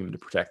not using him to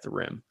protect the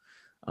rim.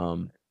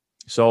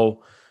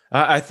 So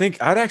I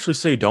think I'd actually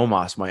say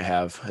Domas might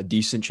have a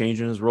decent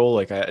change in his role.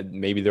 Like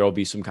maybe there'll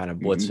be some kind of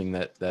blitzing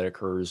that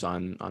occurs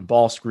on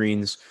ball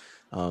screens,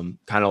 kind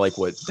of like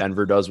what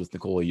Denver does with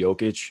Nikola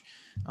Jokic.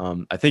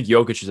 I think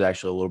Jokic is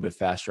actually a little bit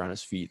faster on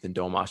his feet than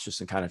Domas,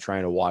 just in kind of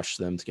trying to watch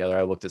them together.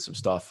 I looked at some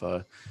stuff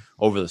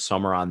over the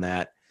summer on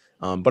that.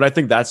 But I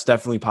think that's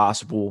definitely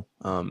possible.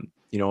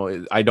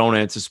 I don't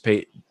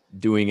anticipate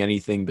doing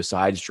anything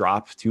besides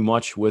drop too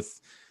much with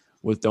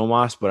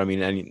Domas, but I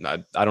mean,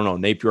 I don't know.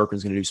 Nate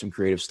Bjorkman's going to do some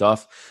creative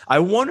stuff. I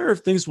wonder if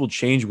things will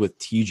change with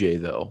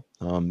TJ though,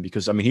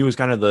 because I mean, he was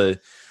kind of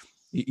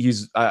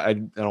I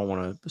don't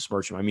want to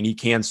besmirch him. I mean, he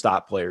can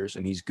stop players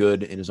and he's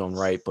good in his own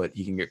right, but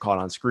he can get caught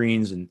on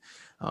screens and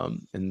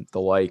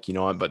the like,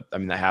 but I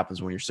mean, that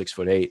happens when you're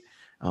 6'8".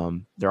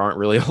 There aren't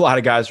really a lot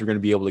of guys who are going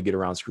to be able to get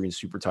around screens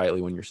super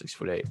tightly when you're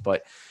 6'8",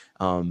 but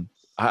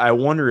I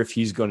wonder if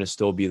he's going to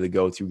still be the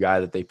go-to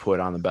guy that they put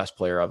on the best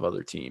player of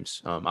other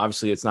teams.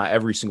 Obviously, it's not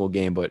every single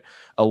game, but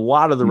a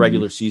lot of the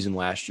regular season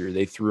last year,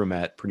 they threw him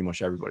at pretty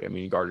much everybody. I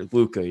mean, he guarded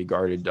Luka, he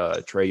guarded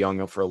Trae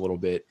Young up for a little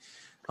bit.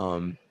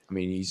 I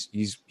mean,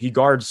 he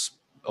guards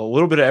a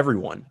little bit of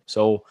everyone.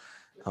 So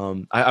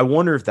I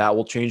wonder if that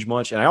will change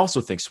much. And I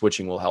also think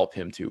switching will help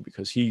him too,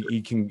 because he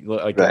can,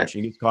 like you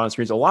mentioned, he gets caught on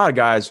screens. A lot of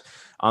guys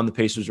on the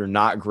Pacers are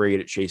not great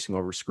at chasing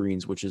over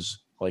screens, which is,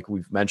 like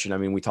we've mentioned, I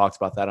mean, we talked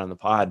about that on the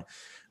pod.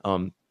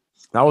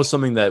 That was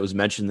something that was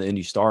mentioned in the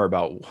Indy Star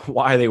about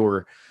why they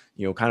were,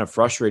 kind of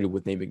frustrated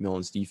with Nate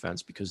McMillan's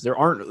defense, because there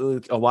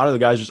aren't a lot of the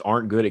guys just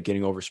aren't good at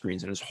getting over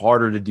screens, and it's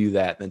harder to do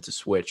that than to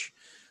switch.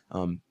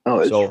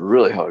 It's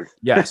really hard.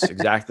 Yes,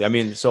 exactly. I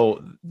mean,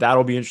 so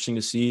that'll be interesting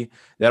to see.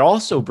 That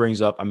also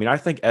brings up, I mean, I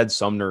think Ed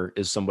Sumner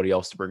is somebody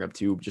else to bring up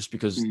too, just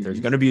because there's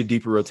going to be a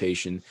deeper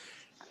rotation.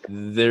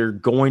 They're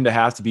going to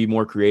have to be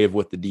more creative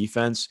with the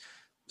defense.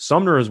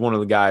 Sumner is one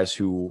of the guys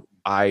who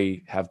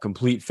I have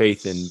complete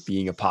faith in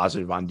being a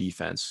positive on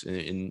defense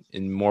in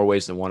more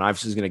ways than one.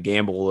 Obviously, he's going to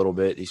gamble a little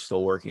bit. He's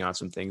still working on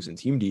some things in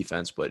team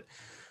defense, but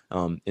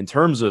in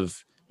terms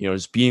of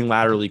just being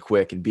laterally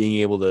quick and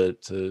being able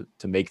to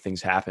make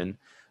things happen,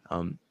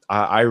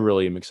 I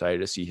really am excited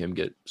to see him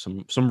get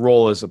some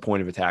role as a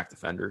point of attack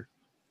defender.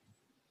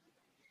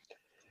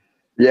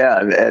 Yeah,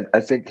 and I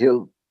think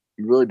he'll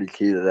really be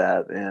key to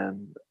that.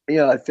 And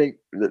I think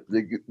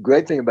the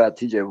great thing about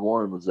TJ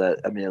Warren was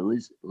that, I mean, at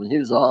least when he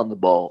was on the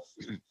ball,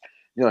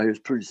 he was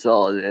pretty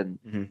solid.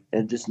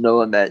 And just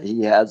knowing that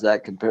he has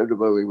that compared to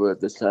where we were at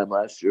this time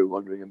last year,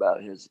 wondering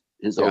about his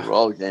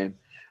overall game,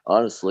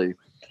 honestly,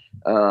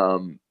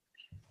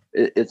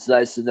 it's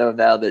nice to know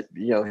now that,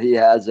 he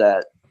has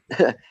that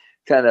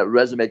kind of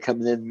resume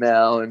coming in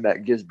now, and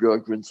that gives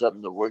Bjorkgren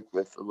something to work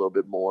with a little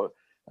bit more.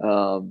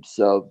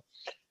 So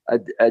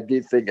I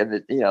do think,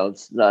 and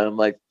it's not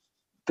unlike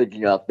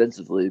thinking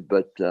offensively,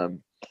 but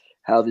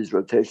how these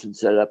rotations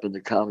set up and the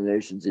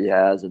combinations he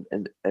has.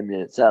 And I mean,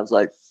 it sounds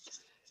like,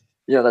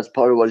 that's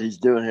part of what he's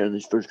doing here in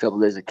these first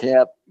couple of days of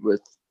camp,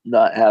 with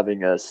not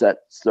having a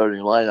set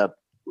starting lineup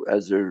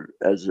as they're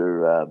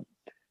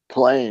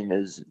playing,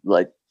 is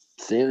like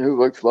seeing who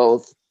works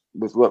well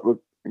with what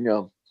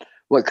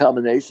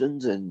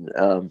combinations. And,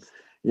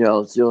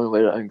 it's the only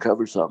way to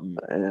uncover something.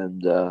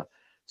 And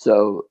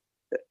so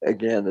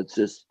again, it's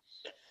just,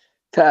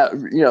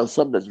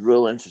 something that's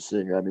real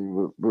interesting. I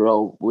mean, we're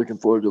all looking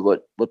forward to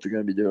what they're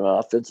going to be doing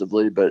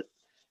offensively, but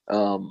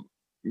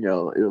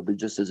it'll be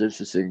just as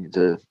interesting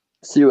to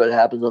see what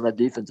happens on that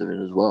defensive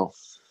end as well.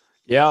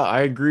 Yeah,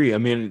 I agree. I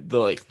mean,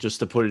 just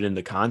to put it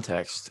into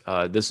context,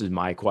 this is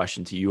my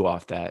question to you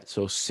off that.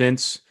 So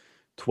since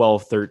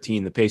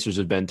 12-13, the Pacers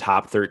have been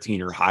top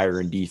 13 or higher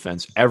in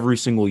defense every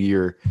single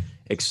year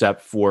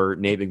except for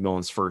Nate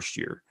McMillan's first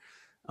year.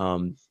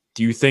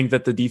 Do you think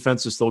that the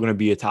defense is still going to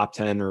be a top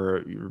 10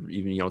 or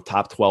even,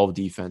 top 12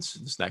 defense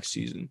this next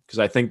season? Because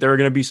I think there are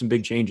going to be some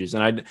big changes.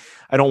 And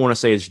I don't want to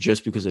say it's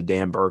just because of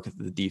Dan Burke that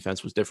the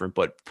defense was different,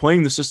 but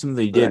playing the system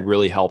they did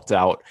really helped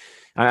out.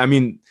 I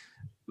mean,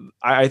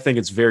 I think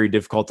it's very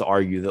difficult to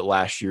argue that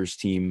last year's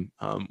team,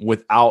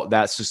 without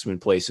that system in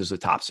place, is a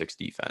top 6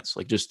 defense.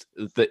 Like, just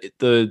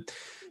the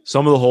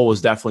some of the whole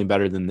was definitely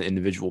better than the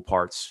individual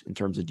parts in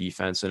terms of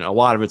defense. And a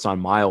lot of it's on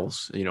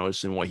Miles,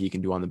 just in what he can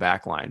do on the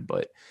back line.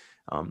 But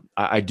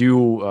I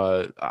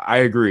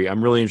agree.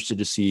 I'm really interested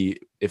to see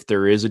if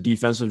there is a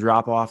defensive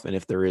drop off, and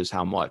if there is,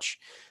 how much.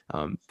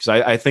 Because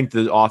I think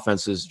the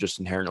offense is just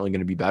inherently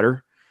going to be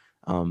better,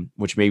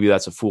 which maybe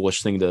that's a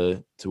foolish thing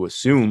to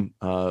assume.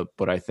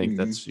 But I think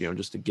that's,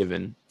 just a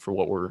given for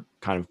what we're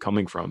kind of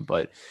coming from.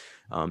 But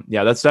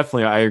that's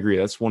definitely, I agree.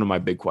 That's one of my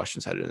big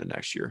questions headed into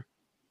next year.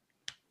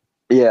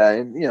 Yeah.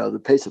 And, the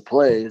pace of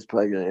play is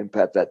probably going to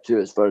impact that too,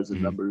 as far as the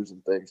numbers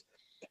and things.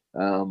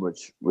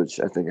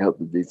 Which I think helped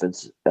the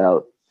defense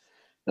out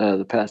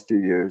the past few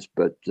years.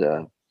 But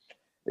I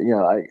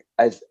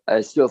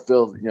still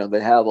feel they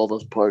have all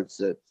those parts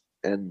that,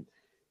 and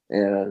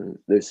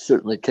they're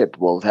certainly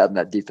capable of having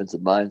that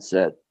defensive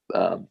mindset.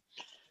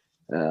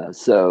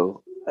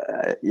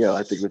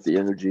 I think with the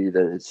energy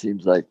that it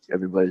seems like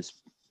everybody's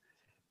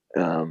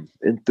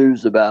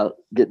enthused about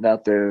getting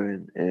out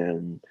there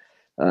and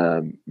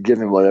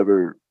giving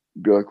whatever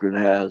Bjorkgren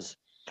has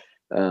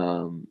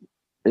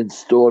in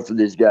store for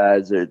these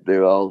guys, they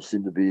all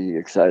seem to be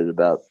excited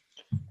about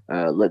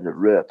letting it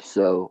rip.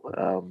 So,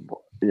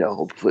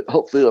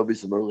 hopefully there'll be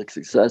some early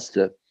success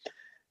to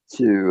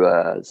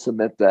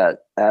cement that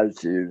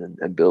attitude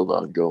and build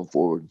on it going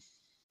forward.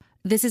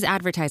 This is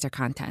advertiser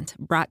content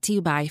brought to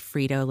you by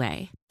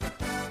Frito-Lay.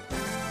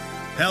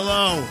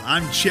 Hello,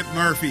 I'm Chip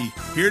Murphy,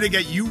 here to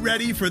get you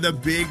ready for the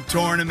big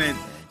tournament.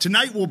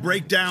 Tonight we'll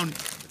break down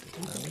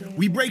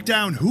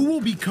who will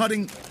be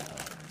cutting.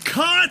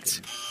 Cut!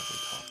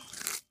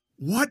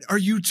 What are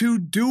you two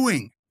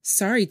doing?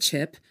 Sorry,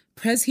 Chip.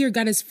 Prez here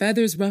got his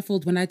feathers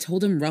ruffled when I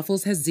told him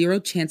Ruffles has 0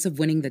 chance of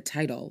winning the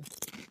title.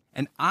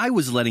 And I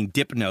was letting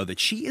Dip know that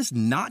she is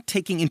not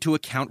taking into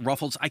account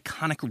Ruffles'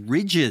 iconic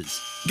ridges.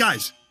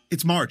 Guys,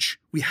 it's March.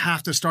 We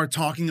have to start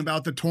talking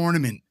about the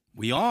tournament.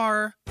 We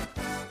are.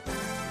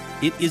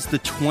 It is the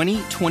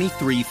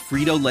 2023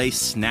 Frito-Lay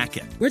Snack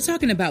It. We're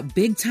talking about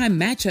big-time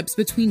matchups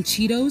between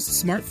Cheetos,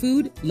 Smart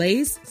Food,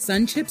 Lay's,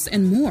 Sun Chips,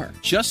 and more.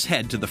 Just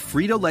head to the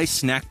Frito-Lay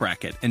Snack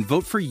Bracket and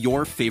vote for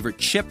your favorite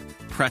chip,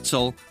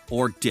 pretzel,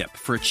 or dip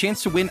for a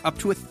chance to win up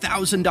to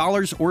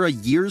 $1,000 or a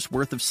year's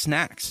worth of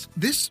snacks.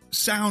 This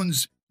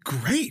sounds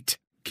great.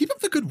 Keep up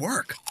the good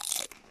work.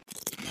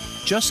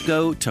 Just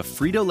go to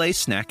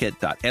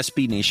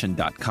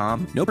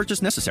fritolaysnackit.sbnation.com. No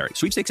purchase necessary.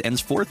 Sweepstakes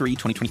ends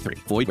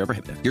 4/3/2023. Void where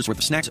prohibited. Here's worth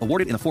of snacks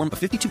awarded in the form of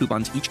 52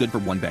 coupons, each good for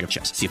 1 bag of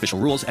chips. See official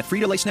rules at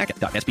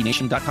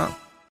fritolaysnackit.sbnation.com.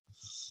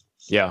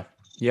 Yeah,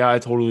 I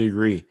totally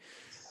agree.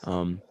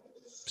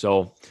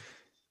 So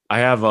I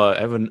have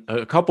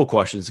a couple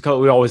questions.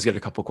 We always get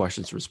a couple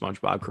questions from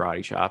SpongeBob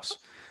Karate Chops.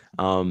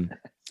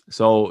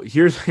 So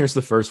here's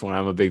the first one.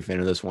 I'm a big fan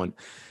of this one.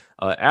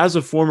 As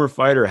a former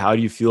fighter, how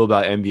do you feel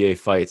about NBA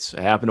fights?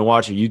 I happened to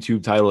watch a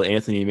YouTube titled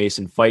Anthony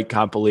Mason Fight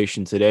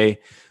compilation today.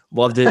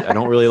 Loved it. I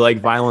don't really like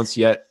violence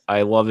yet.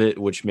 I love it,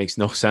 which makes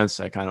no sense.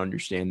 I kind of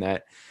understand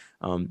that.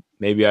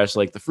 Maybe I just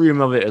like the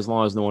freedom of it as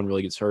long as no one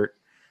really gets hurt.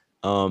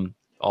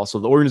 Also,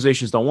 the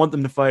organizations don't want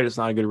them to fight. It's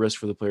not a good risk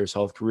for the player's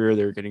health career.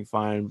 They're getting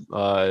fined.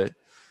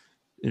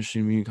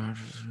 Interesting.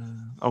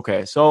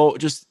 Okay, so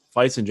just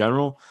fights in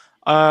general.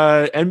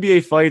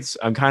 NBA fights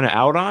I'm kind of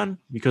out on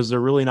because they're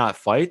really not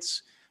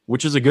fights,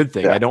 which is a good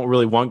thing. Yeah. I don't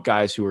really want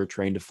guys who are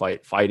trained to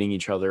fighting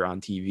each other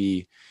on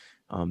TV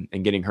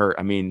and getting hurt.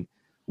 I mean,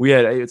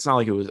 it's not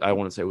like it was, I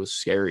want to say it was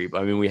scary,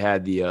 but I mean, we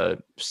had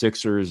the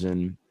Sixers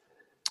and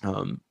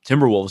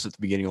Timberwolves at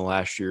the beginning of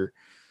last year,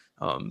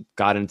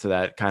 got into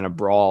that kind of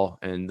brawl,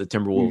 and the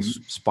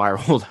Timberwolves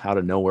spiraled out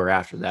of nowhere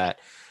after that.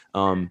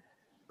 I'm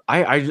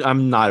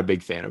not a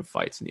big fan of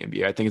fights in the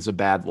NBA. I think it's a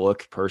bad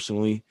look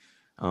personally.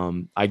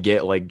 I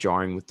get like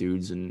jarring with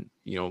dudes, and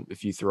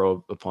if you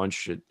throw a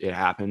punch, it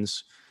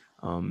happens.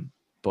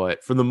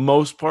 But for the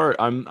most part,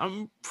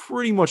 I'm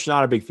pretty much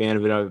not a big fan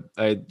of it.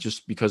 I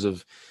just because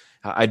of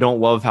I don't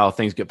love how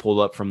things get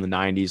pulled up from the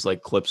 90s,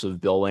 like clips of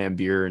Bill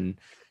Laimbeer and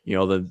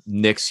the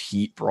Knicks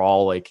Heat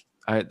brawl. Like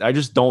I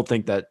just don't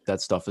think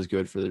that stuff is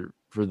good for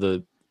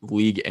the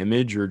league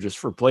image or just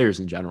for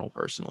players in general.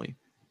 Personally,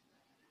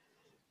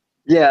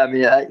 yeah, I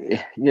mean,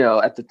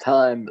 at the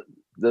time,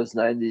 those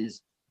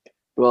 90s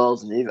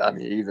brawls, and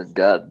even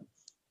God,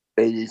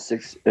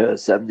 86,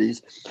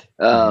 70s.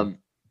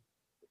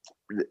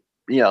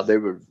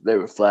 They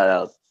were flat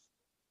out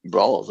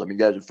brawls. I mean,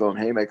 guys were throwing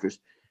haymakers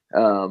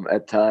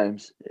at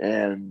times,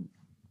 and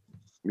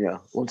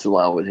once in a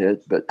while would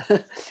hit, but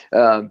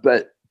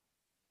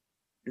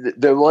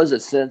there was a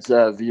sense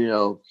of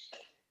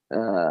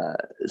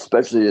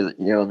especially in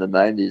the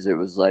 90s, it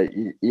was like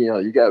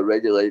you got to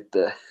regulate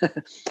the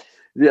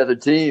the other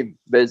team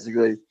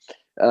basically,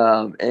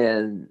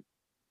 and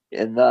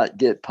not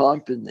get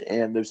pumped,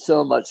 and there's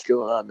so much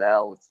going on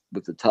now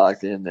with the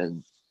talking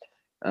and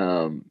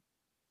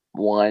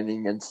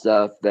whining and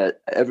stuff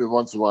that every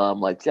once in a while I'm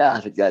like,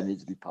 the guy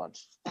needs to be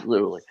punched,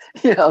 literally.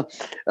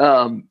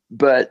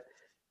 But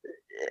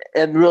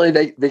and really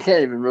they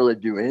can't even really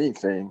do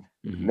anything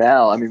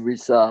now. I mean, we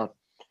saw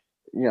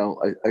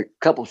a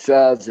couple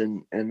shoves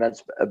and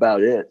that's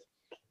about it.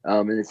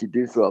 And if you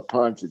do throw a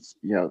punch, it's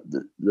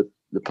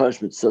the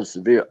punishment's so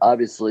severe.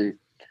 Obviously,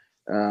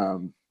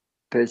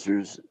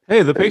 Pacers.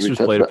 Hey, the Pacers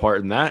played a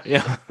part in that.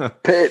 Yeah,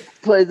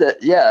 played that.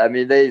 Yeah, I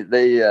mean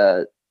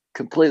they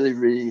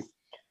completely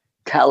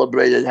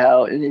recalibrated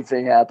how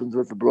anything happens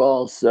with the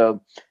brawl.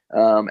 So,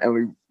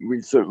 and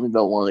we certainly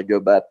don't want to go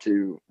back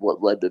to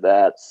what led to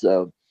that.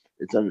 So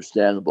it's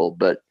understandable,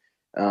 but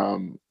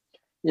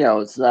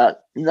it's not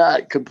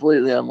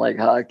completely unlike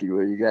hockey,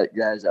 where you got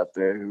guys out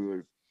there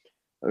who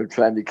are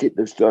trying to keep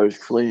their stars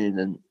clean,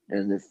 and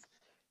if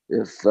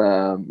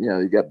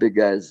you got big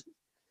guys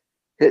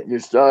hitting your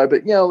star,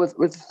 but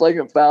with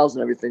flagrant fouls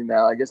and everything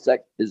now, I guess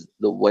that is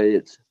the way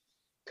it's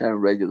kind of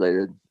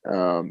regulated,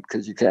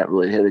 because you can't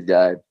really hit a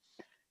guy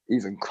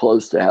even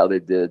close to how they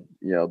did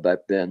back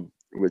then,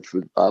 which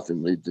would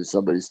often lead to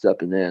somebody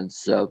stepping in.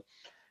 So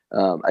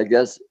I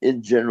guess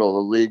in general,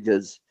 the league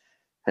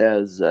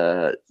has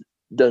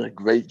done a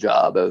great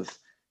job of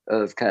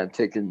kind of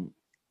taking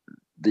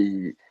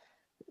the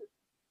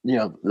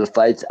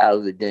fights out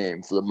of the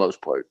game for the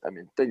most part. I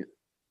mean,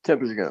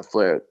 tempers are going to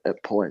flare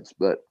at points,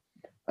 but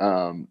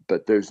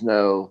there's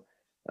no,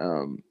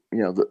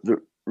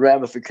 the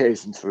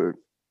ramifications for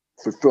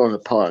throwing a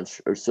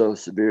punch are so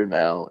severe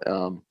now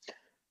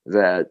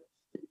that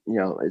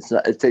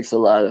it takes a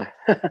lot of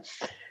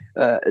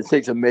it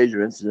takes a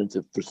major incident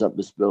for something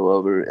to spill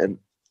over, and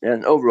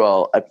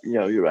overall,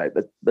 you're right.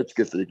 That's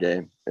good for the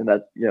game, and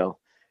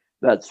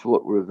that's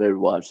what we're there to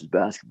watch is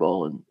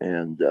basketball,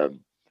 and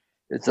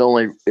it's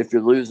only if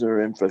you're losing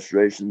or in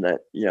frustration that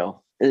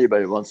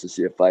anybody wants to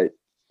see a fight,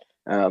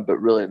 but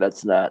really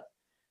that's not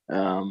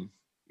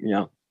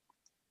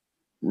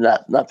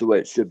not the way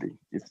it should be.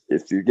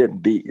 If you're getting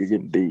beat, you're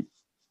getting beat.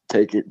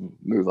 Take it and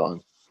move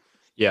on.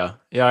 Yeah,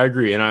 I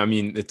agree, and I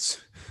mean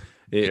it's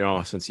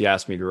since you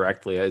asked me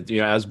directly,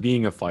 as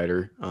being a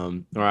fighter,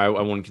 or I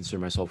wouldn't consider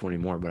myself one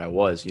anymore, but I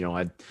was.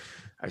 I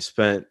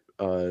spent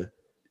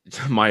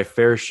my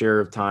fair share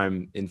of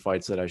time in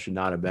fights that I should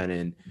not have been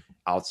in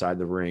outside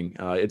the ring.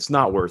 It's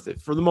not worth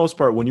it for the most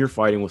part. When you're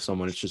fighting with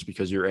someone, it's just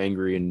because you're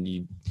angry and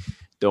you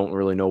don't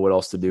really know what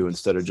else to do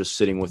instead of just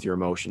sitting with your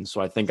emotions.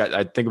 So I think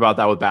I think about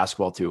that with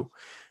basketball too.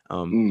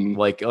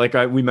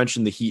 We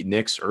mentioned the Heat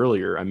Knicks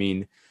earlier. I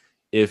mean,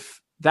 if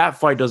that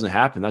fight doesn't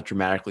happen, that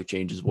dramatically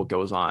changes what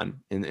goes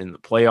on in the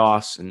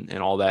playoffs and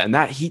all that. And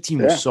that Heat team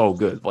was so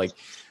good. Like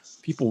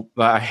people,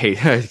 I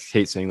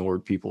hate saying the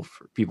word people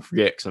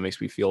forget because it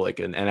makes me feel like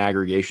an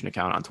aggregation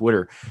account on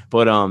Twitter.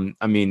 But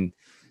I mean,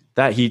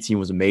 that Heat team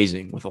was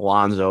amazing with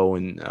Alonzo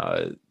and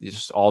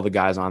just all the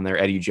guys on there.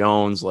 Eddie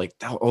Jones,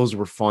 those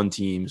were fun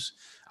teams.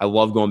 I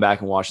love going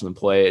back and watching them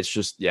play. It's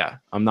just,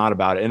 I'm not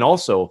about it. And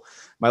also,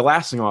 my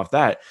last thing off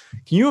that,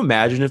 can you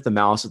imagine if the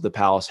Malice at the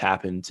Palace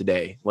happened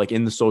today, like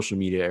in the social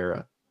media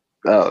era?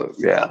 Oh,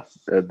 yeah.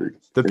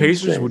 The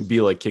Pacers would be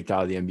kicked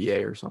out of the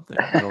NBA or something.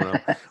 I don't know.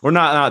 We're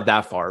not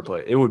that far,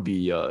 but it would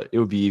be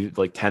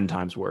like 10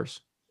 times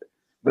worse.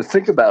 But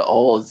think about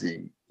all of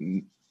the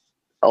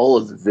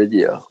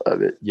video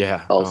of it.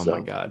 Yeah. Also, oh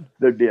my God.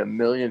 There'd be a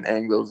million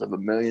angles of a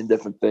million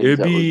different things.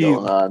 It'd be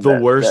going on. The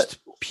worst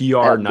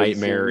PR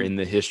nightmare in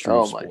the history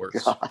of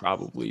sports,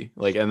 probably.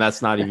 And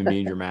that's not even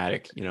being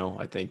dramatic.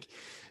 I think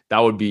that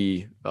would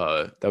be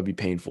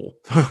painful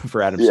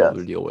for Adam Silver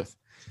to deal with.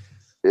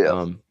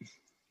 Yeah.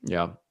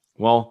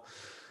 Well,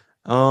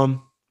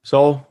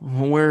 so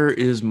where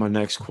is my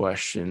next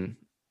question?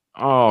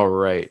 All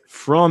right.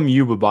 From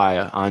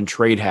Ubabaya on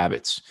trade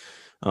habits.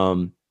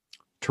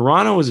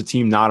 Toronto is a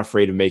team not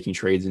afraid of making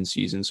trades in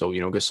season. So,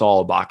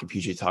 Gasol, Ibaka,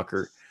 PJ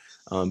Tucker,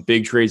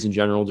 big trades in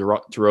general,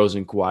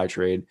 DeRozan, Kawhi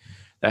trade.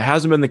 That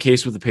hasn't been the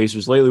case with the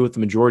Pacers lately, with the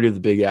majority of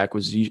the big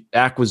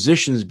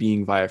acquisitions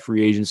being via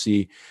free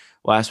agency.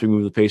 Last big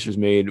move the Pacers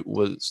made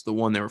was the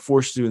one they were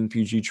forced to do in the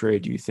PG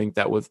trade. Do you think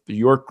that with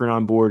Bjorkgren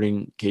on board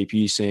and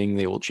KP saying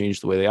they will change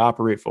the way they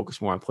operate, focus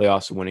more on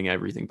playoffs and winning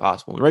everything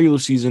possible in the regular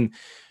season,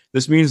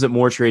 this means that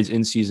more trades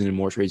in season and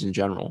more trades in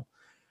general?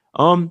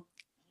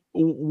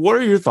 What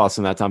are your thoughts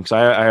on that, Tom? Because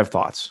I have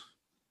thoughts.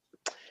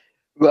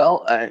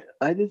 Well, I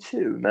did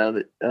too. Now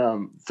that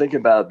think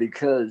about it,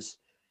 because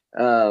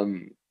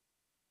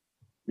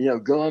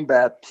going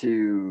back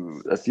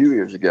to a few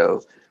years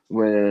ago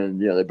when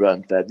they brought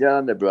in Thad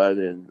Young, they brought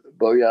in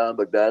Bojan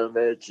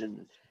Bogdanovic,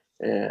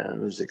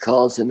 and was it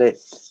Collison?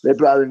 They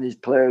brought in these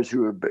players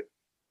who were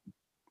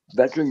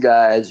veteran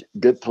guys,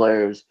 good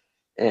players,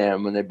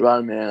 and when they brought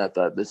them in, I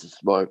thought this is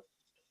smart.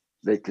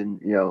 They can,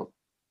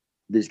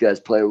 these guys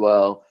play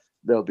well.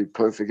 They'll be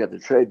perfect at the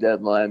trade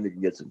deadline. We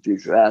can get some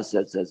future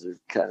assets as they're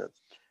kind of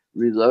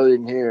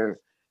reloading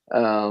here.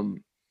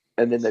 And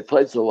then they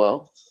played so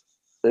well.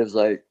 It was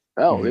like,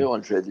 we don't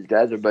want to trade these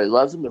guys. Everybody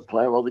loves them. They're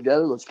playing well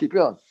together. Let's keep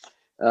going.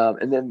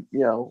 And then,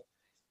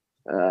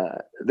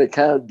 they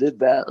kind of did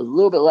that a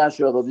little bit last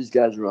year, although these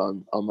guys are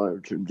on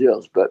longer-term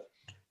deals. But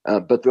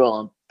they're all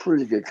on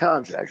pretty good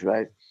contracts,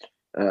 right?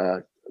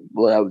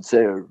 What I would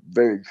say are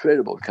very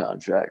tradable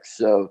contracts.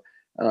 So,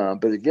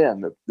 but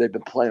again, they've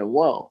been playing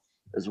well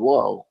as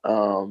well,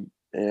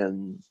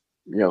 and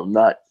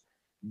not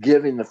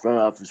giving the front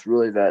office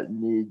really that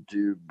need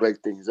to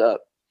break things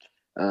up,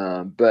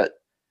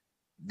 but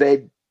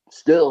they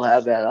still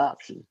have that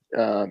option,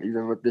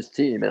 even with this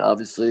team. And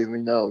obviously, we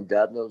know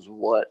God knows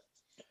what,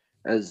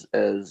 as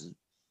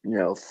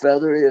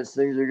feathery as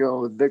things are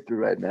going with Victor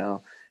right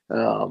now,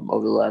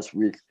 over the last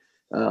week,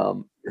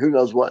 who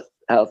knows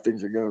how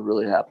things are going to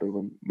really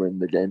happen when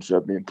the games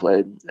start being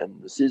played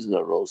and the season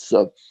unrolls.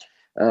 So,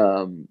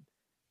 I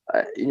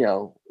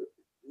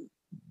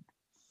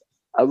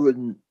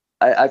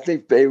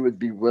think they would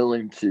be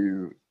willing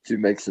to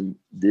make some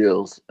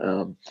deals.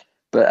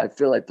 But I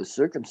feel like the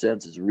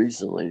circumstances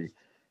recently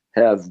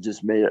have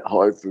just made it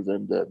hard for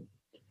them to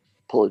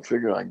pull a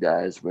trigger on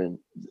guys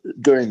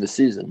during the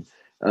season,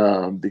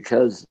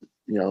 because,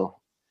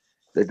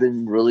 they've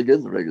been really good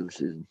in the regular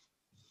season.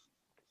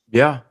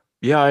 Yeah,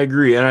 I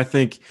agree. And I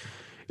think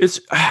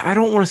I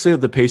don't want to say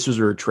that the Pacers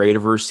are a trade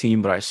averse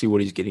team, but I see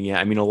what he's getting at.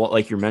 I mean, a lot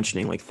like you're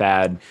mentioning, like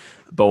Thad,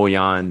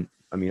 Bojan.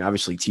 I mean,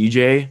 obviously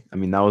TJ. I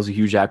mean, that was a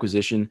huge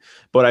acquisition.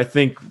 But I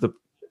think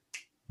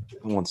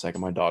 1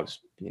 second, my dog's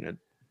being a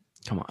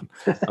come on.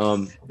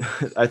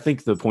 I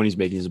think the point he's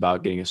making is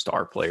about getting a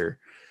star player,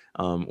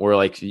 or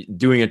like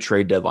doing a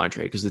trade deadline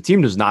trade, because the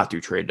team does not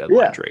do trade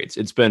deadline trades.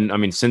 It's been, I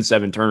mean, since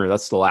Evan Turner,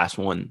 that's the last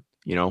one.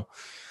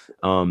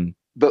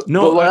 But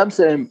what I'm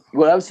saying,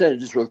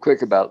 just real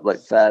quick about like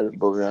Thad and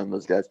Bojan and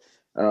those guys.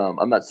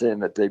 I'm not saying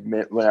that they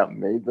went out and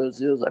made those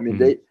deals. I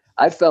mean,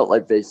 I felt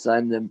like they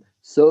signed them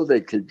so they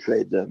could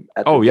trade them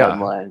at the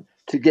deadline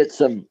to get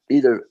some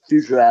either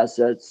future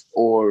assets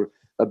or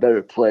a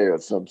better player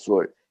of some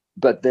sort.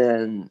 But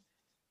then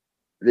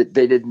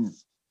they didn't.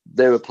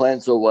 They were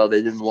playing so well,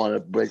 they didn't want to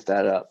break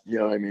that up. You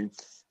know what I mean?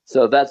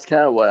 So that's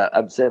kind of what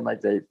I'm saying.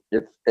 Like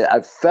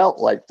I felt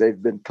like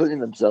they've been putting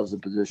themselves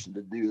in position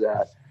to do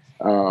that.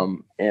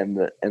 And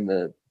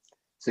the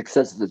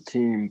success of the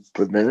team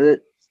prevented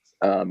it.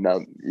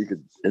 Now you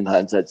could, in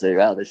hindsight, say,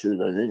 "Wow, they should have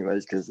done it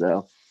anyways," because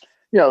now,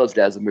 those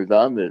guys have moved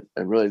on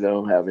and really they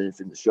don't have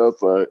anything to show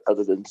for it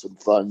other than some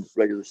fun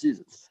regular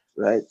seasons,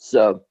 right?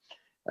 So,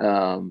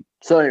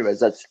 anyways,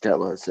 that's kind of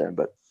what I was saying.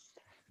 But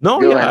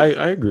no, yeah,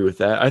 I agree with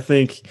that. I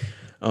think,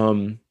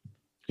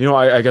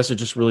 I guess it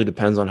just really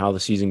depends on how the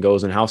season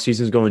goes and how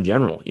seasons go in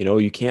general.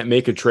 You can't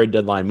make a trade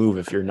deadline move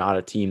if you're not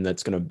a team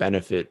that's going to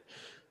benefit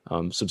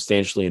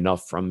substantially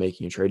enough from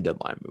making a trade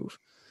deadline move.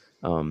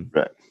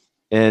 Right.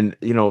 And,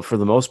 for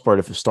the most part,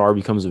 if a star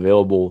becomes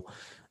available,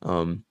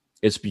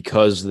 it's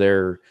because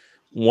they're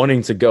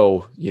wanting to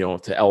go,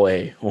 to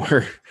LA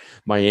or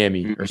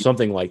Miami or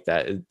something like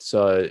that. It's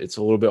a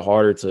little bit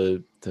harder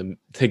to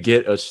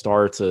get a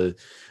star to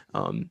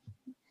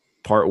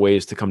part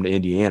ways to come to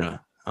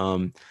Indiana.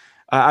 I'm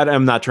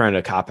not trying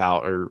to cop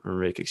out or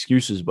make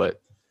excuses, but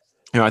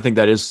I think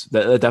that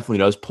definitely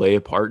does play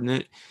a part in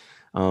it.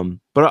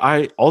 But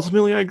I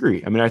ultimately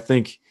agree. I mean, I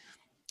think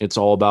it's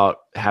all about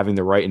having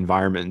the right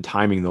environment and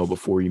timing though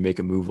before you make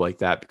a move like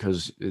that,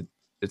 because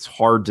it's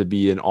hard to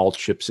be an all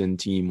chips in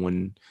team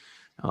when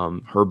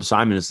Herb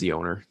Simon is the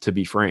owner, to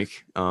be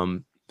frank.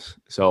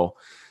 So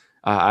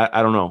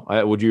I don't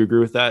know. Would you agree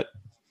with that?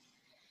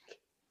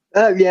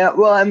 Yeah.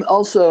 Well, I'm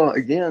also,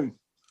 again,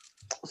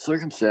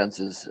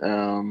 circumstances.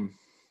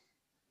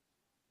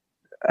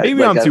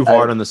 Maybe I'm too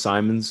hard on the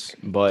Simons,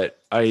 but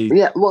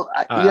here's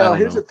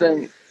the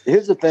thing.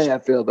 Here's the thing I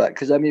feel about,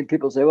 because I mean,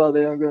 people say, well,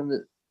 they don't go into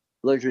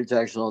luxury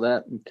tax and all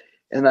that,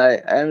 and I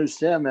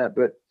understand that,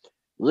 but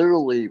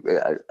literally,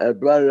 I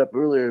brought it up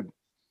earlier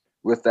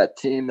with that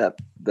team that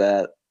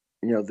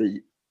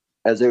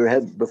as they were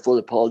heading before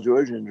the Paul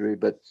George injury,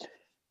 but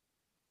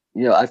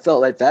I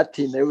felt like that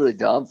team, they would have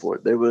gone for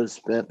it. They would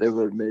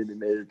have maybe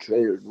made a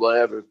trade or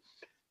whatever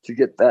to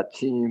get that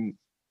team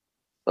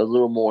a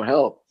little more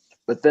help.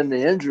 But then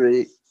the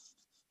injury,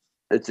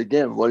 it's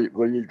again, what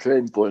are you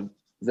trading for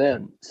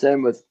then?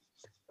 Same with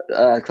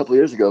a couple of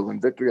years ago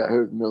when Victor got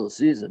hurt in the middle of the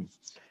season.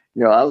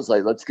 I was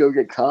like, let's go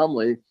get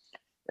Conley,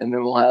 and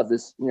then we'll have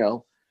this,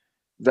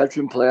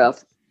 veteran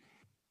playoff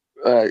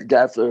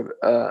guy for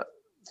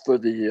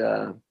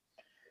the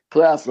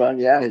playoff run.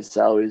 Yeah, his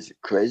salary's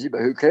crazy,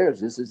 but who cares?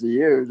 This is the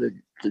year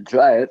to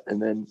try it,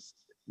 and then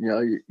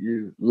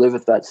you live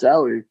with that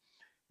salary.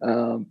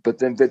 But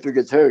then Victor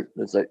gets hurt.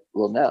 It's like,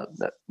 well, now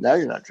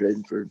you're not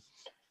trading for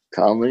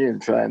Conley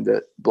and trying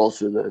to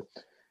bolster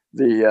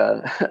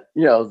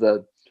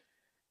the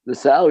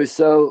salary.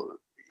 So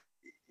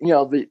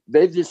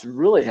they've just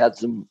really had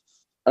some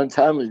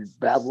untimely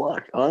bad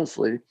luck,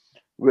 honestly,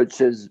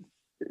 which is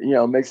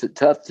makes it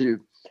tough to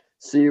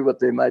see what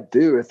they might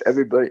do if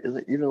everybody,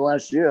 even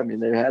last year. I mean,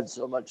 they had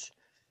so much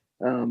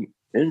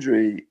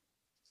injury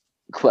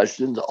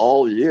questions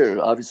all year.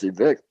 Obviously,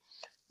 Vic,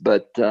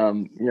 but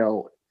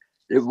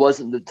it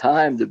wasn't the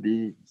time to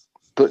be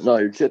putting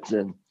all your chips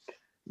in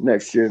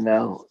next year.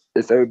 Now,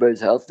 if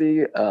everybody's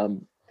healthy,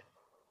 and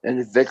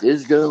if Vic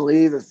is going to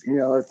leave,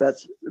 if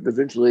that's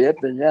eventually it,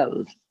 then yeah,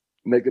 let's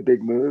make a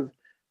big move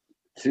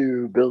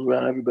to build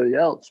around everybody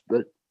else.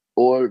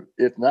 Or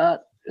if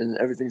not, and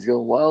everything's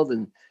going well,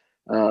 then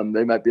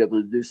they might be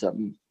able to do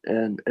something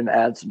and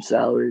add some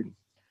salary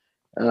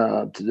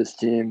to this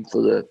team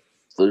for the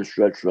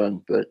stretch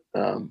run. But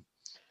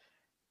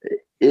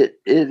it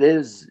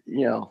is,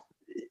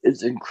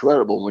 it's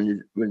incredible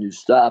when you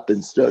stop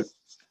and start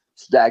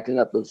stacking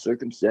up those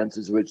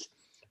circumstances, which,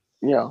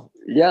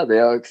 they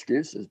are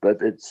excuses,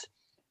 but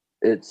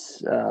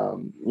it's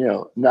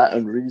not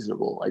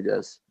unreasonable, I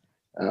guess,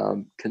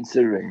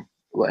 considering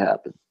what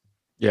happened.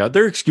 Yeah,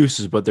 they're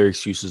excuses, but they're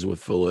excuses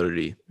with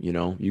validity.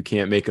 You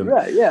can't make them.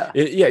 Right. Yeah.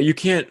 You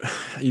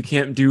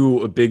can't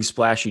do a big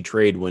splashy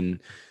trade when,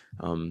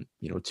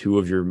 two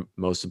of your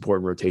most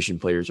important rotation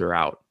players are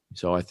out.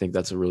 So I think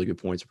that's a really good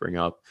point to bring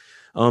up.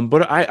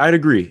 But I'd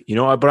agree,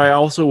 but I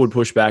also would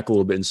push back a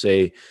little bit and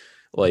say,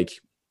 like,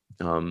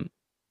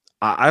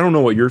 I don't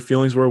know what your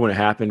feelings were when it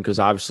happened, because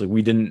obviously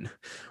we did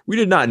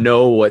not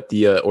know what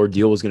the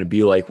ordeal was going to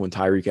be like when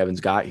Tyreke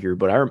Evans got here.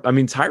 But I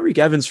mean, Tyreke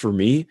Evans for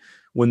me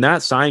when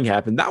that signing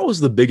happened, that was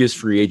the biggest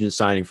free agent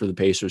signing for the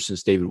Pacers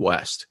since David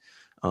West.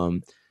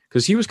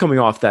 Because he was coming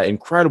off that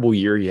incredible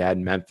year he had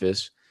in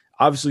Memphis.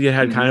 Obviously, it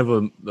had kind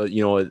of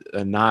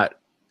a not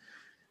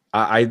 –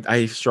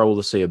 I struggle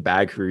to say a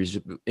bad career. He's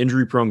an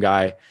injury-prone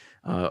guy,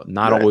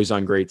 not always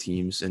on great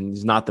teams, and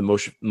he's not the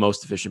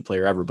most efficient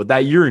player ever. But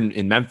that year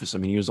in Memphis, I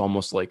mean, he was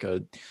almost like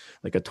a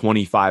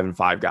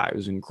 25-5 guy. It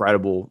was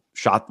incredible,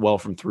 shot well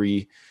from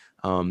three.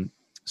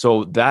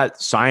 So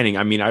that signing,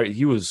 I mean,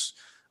 he was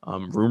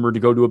rumored to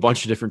go to a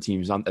bunch of different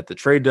teams at the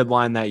trade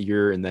deadline that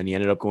year, and then he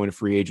ended up going to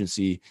free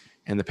agency,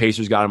 and the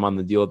Pacers got him on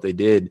the deal that they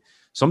did.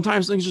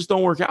 Sometimes things just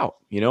don't work out.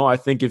 I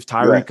think if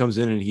Tyree comes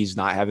in and he's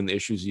not having the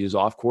issues he is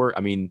off court,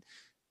 I mean,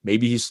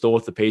 maybe he's still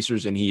with the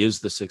Pacers and he is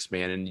the sixth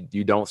man, and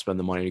you don't spend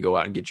the money to go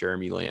out and get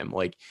Jeremy Lamb.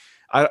 Like,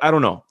 I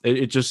don't know.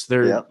 It just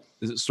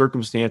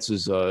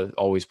circumstances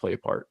always play a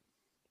part.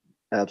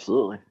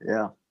 Absolutely.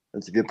 Yeah.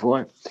 That's a good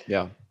point.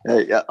 Yeah.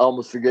 I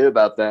almost forget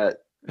about that.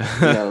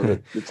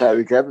 The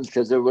Tyreek Evans,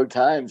 because there were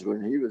times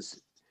when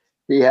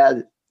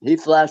he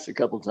flashed a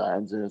couple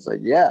times, and it's like,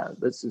 yeah,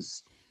 this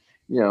is,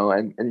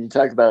 and you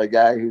talk about a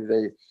guy who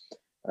they,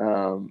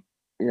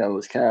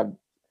 was kind of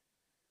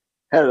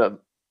had an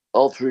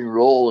altering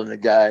role in a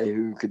guy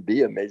who could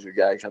be a major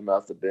guy coming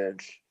off the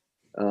bench.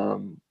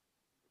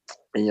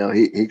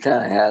 He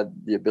kind of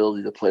had the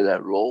ability to play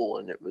that role,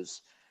 and it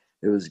was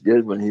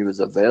good when he was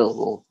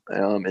available,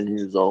 and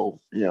he was all,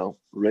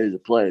 ready to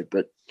play.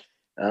 But,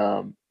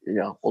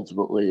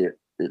 ultimately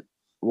it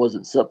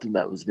wasn't something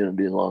that was going to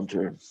be long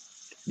term.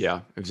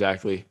 Yeah,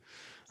 exactly.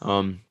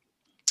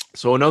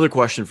 So another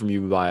question from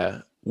you,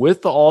 Vaya.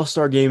 With the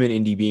All-Star game in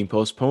Indy being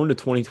postponed to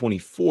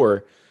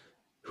 2024,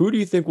 who do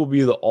you think will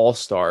be the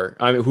All-Star?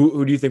 I mean,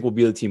 who do you think will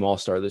be the team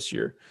All-Star this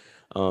year?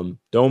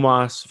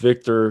 Domas,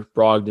 Victor,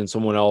 Brogdon,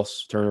 someone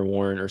else, Turner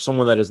Warren, or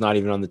someone that is not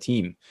even on the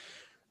team?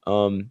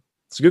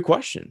 It's a good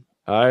question.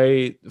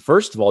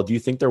 First of all, do you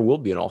think there will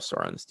be an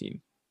All-Star on this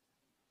team?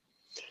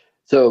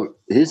 So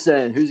he's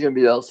saying who's going to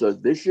be the All-Star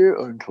this year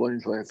or in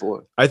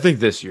 2024? I think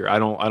this year. I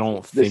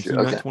don't think he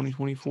meant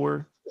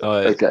 2024.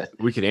 Okay.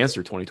 We could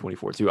answer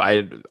 2024 too.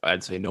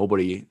 I'd say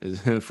nobody is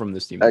from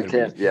this team. I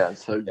can't. Yeah,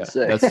 it's hard to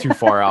say. That's too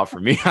far out for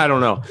me. I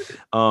don't know.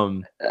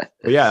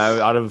 But yeah,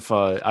 out of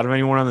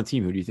anyone on the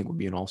team, who do you think would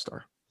be an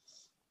All-Star?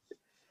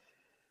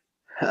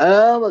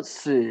 Let's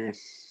see.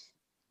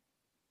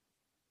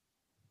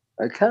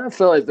 I kind of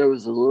felt like there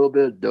was a little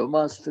bit of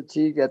Domas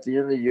fatigue at the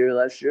end of the year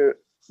last year,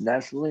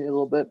 nationally a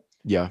little bit.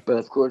 Yeah. But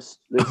of course,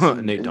 there's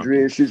some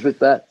injury issues with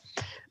that.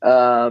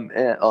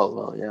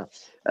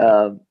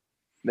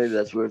 Maybe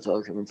that's where it's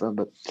all coming from.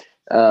 But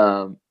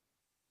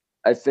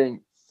I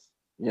think,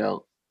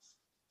 the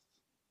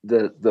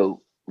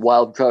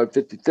wild card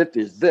 50-50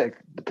 is Vic,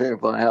 depending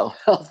upon how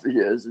healthy he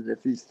is. And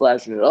if he's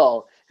flashing at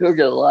all, he'll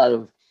get a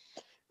lot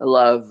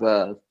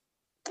of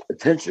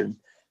attention.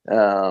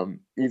 Even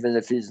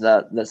if he's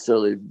not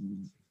necessarily,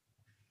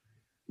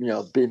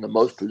 being the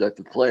most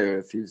productive player,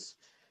 if he's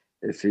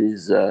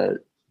able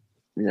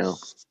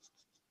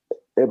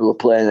to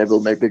play and able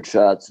to make big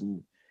shots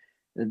and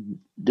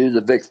do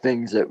the big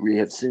things that we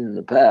have seen in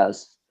the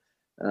past,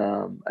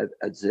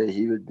 I'd say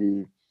he would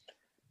be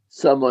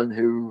someone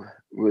who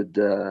would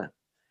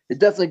he'd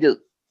definitely get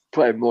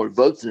probably more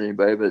votes than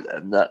anybody,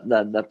 but not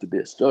enough to be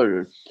a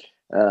starter.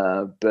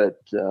 But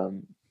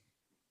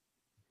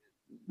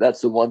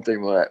that's the one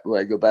thing when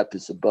I go back to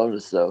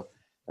Sabonis, though.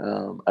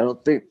 I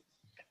don't think,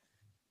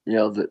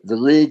 the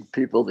league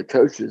people, the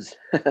coaches,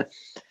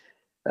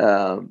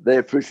 they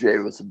appreciate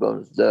what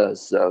Sabonis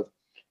does. So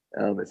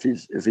if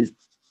he's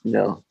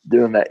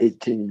doing that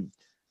 18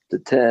 to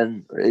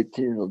 10 or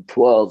 18 to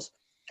 12s,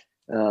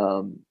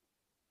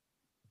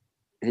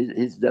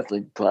 he's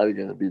definitely probably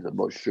going to be the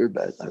most sure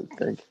bet, I would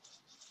think.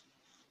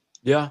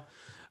 Yeah,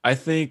 I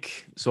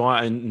think so.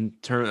 I'm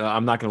not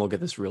going to look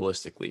at this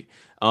realistically.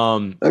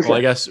 Okay. Well,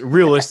 I guess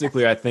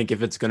realistically, I think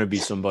if it's going to be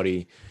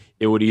somebody,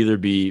 it would either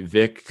be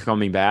Vic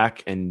coming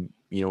back and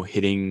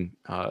hitting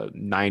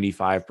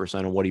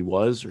 95% of what he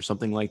was, or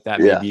something like that.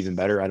 Maybe even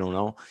better. I don't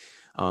know.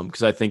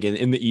 Because I think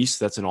in the East,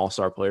 that's an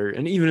all-star player.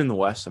 And even in the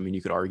West, I mean,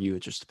 you could argue,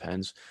 it just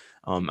depends.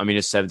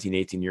 His 17,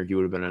 18 year, he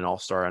would have been an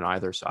all-star on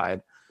either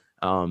side.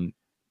 And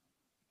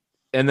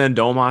then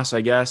Domas,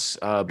 I guess.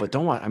 But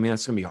Domas,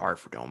 that's going to be hard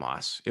for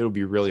Domas. It'll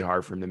be really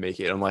hard for him to make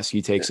it unless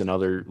he takes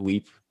another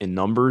leap in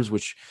numbers,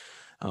 which,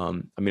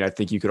 I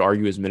think you could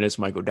argue his minutes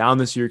might go down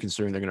this year,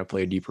 considering they're going to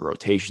play a deeper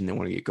rotation. They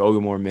want to get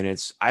Goga more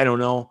minutes. I don't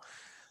know.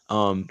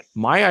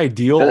 My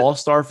ideal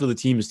all-star for the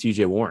team is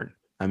TJ Warren.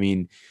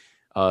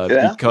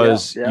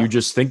 Because you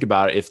just think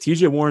about it. If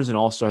TJ Warren's an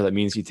all-star, that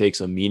means he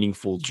takes a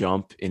meaningful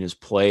jump in his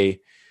play.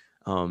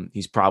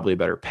 He's probably a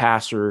better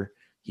passer.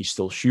 He's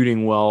still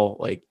shooting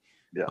well.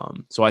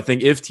 So I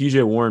think if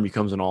TJ Warren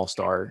becomes an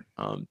all-star,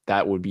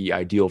 that would be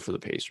ideal for the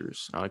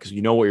Pacers, because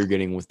you know what you're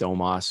getting with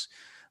Domas.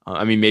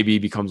 Maybe he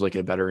becomes like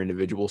a better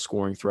individual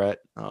scoring threat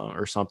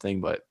or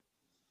something, but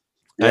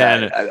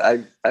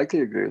I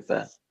could agree with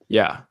that.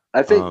 Yeah.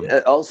 I think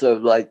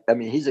also,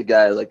 he's a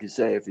guy, like you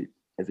say,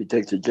 if he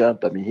takes a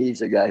jump,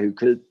 he's a guy who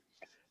could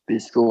be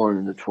scoring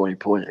in the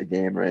 20-point a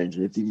game range.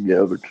 And if you can get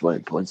over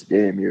 20 points a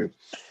game, you're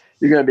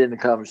going to be in the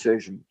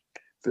conversation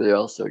for the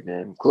All-Star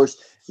game. Of course,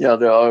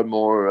 there are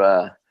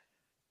more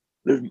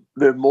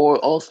there's more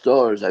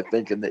All-Stars, I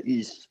think, in the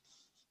East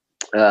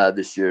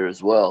this year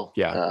as well.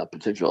 Yeah.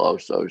 Potential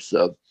All-Stars.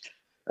 So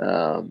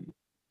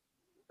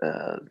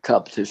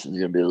competition is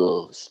going to be a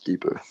little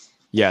steeper.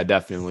 Yeah,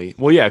 definitely.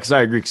 Well, yeah, because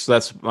I agree. Because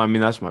that's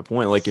my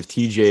point. Like if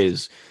TJ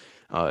is,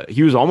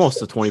 he was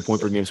almost a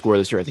 20-point per game scorer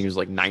this year. I think he was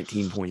like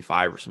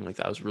 19.5 or something like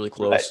that. It was really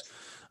close.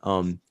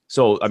 Right.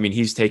 So, I mean,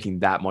 he's taking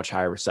that much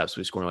higher steps.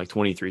 He's scoring like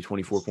 23,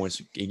 24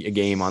 points a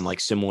game on like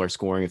similar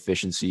scoring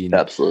efficiency. And,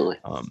 absolutely.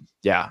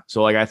 Yeah.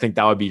 So like, I think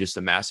that would be just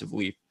a massive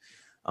leap.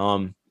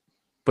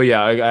 But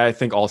yeah, I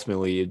think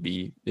ultimately it'd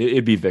be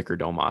Vic or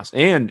Domas.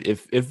 And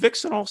if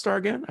Vic's an All-Star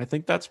again, I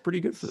think that's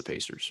pretty good for the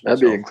Pacers. That'd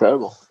be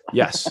incredible.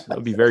 Yes, that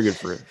would be very good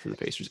for the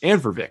Pacers and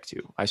for Vic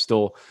too. I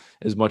still,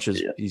 as much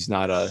as he's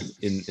not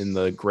in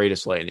the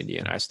greatest light in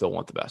Indiana, I still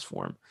want the best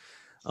for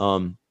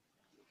him.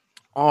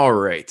 All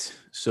right,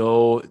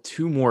 so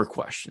 2 more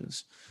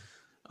questions.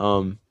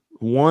 One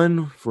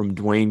from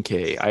Dwayne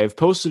K. I have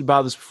posted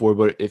about this before,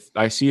 but if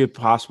I see a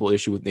possible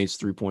issue with Nate's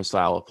 3-point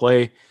style of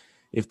play,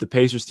 if the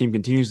Pacers team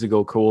continues to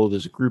go cold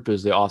as a group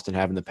as they often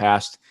have in the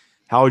past,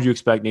 how would you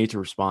expect Nate to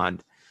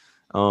respond?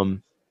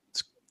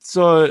 It's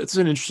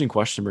an interesting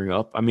question to bring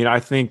up. I mean, I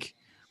think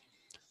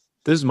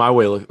this is my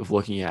way of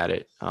looking at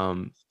it.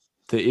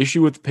 The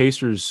issue with the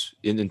Pacers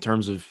in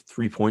terms of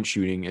 3-point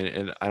shooting,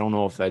 and I don't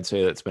know if I'd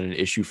say that's been an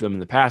issue for them in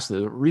the past.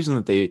 The reason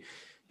that they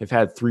have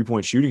had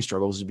 3-point shooting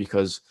struggles is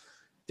because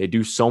they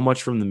do so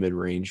much from the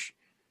mid-range.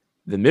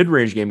 The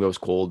mid-range game goes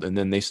cold, and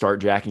then they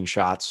start jacking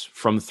shots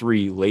from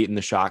 3 late in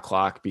the shot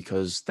clock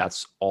because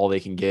that's all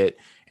they can get,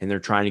 and they're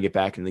trying to get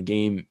back in the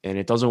game, and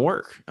it doesn't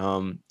work.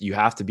 You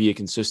have to be a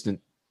consistent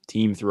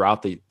team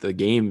throughout the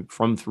game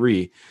from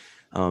 3.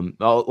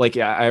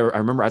 I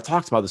remember I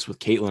talked about this with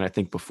Caitlin, I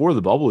think, before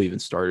the bubble even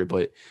started,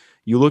 but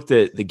you looked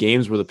at the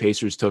games where the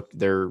Pacers took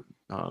their,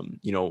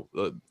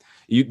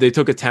 they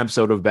took attempts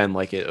that would have been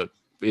like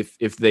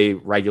if they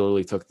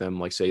regularly took them,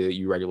 like say that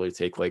you regularly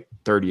take like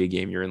 30 a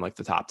game, you're in like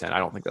the top 10. I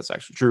don't think that's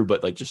actually true,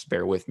 but like, just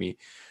bear with me.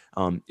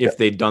 If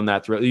they'd done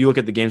that throughout, you look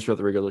at the games throughout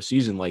the regular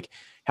season, like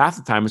half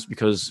the time it's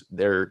because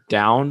they're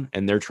down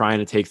and they're trying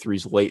to take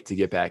threes late to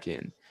get back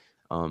in.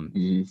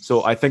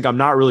 So I think I'm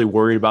not really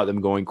worried about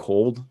them going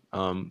cold.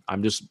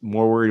 I'm just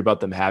more worried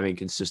about them having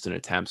consistent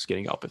attempts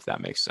getting up, if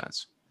that makes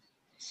sense.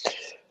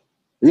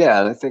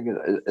 Yeah. And I think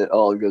it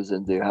all goes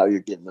into how you're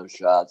getting those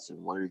shots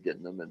and when you're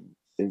getting them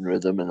in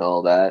rhythm and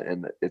all that.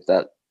 And if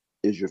that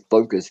is your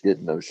focus,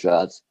 getting those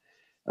shots.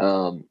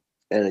 And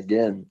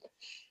again,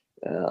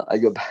 I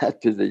go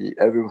back to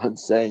everyone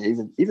saying,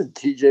 even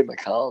TJ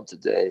McCollum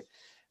today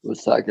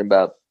was talking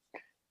about,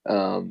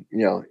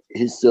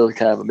 he's still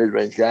kind of a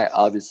mid-range guy.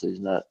 Obviously,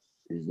 he's not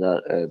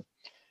a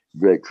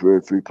great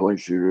career 3-point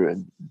shooter,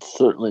 and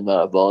certainly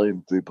not a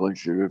volume 3-point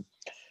shooter.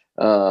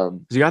 Has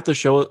he got the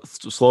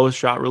slowest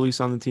shot release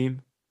on the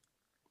team?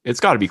 It's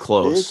got to be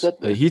close.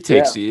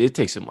 It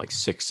takes him like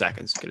 6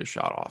 seconds to get a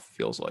shot off.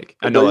 Feels like.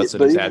 I know that's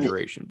an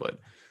exaggeration,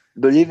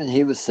 but even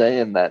he was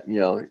saying that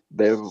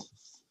they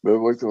were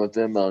working with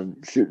him on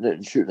shooting it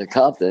and shooting it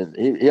confident.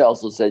 He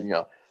also said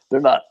they're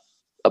not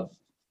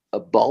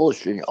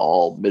abolishing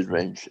all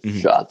mid-range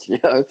shots,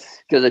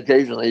 because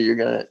occasionally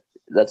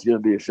that's gonna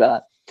be a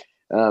shot.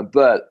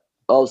 But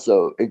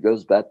also it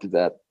goes back to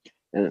that,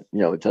 and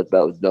we talked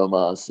about with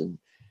Domas and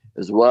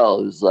as well.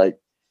 It was like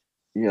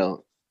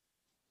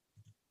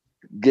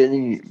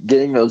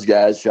getting those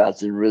guys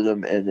shots in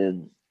rhythm, and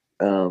then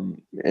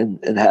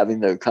and having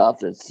their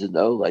confidence to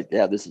know, like,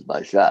 yeah, this is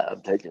my shot,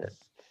 I'm taking it,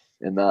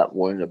 and not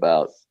worrying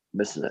about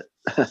missing it.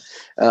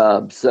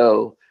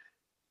 So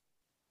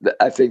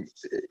I think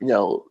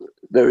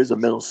there is a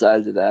mental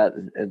side to that,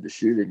 and the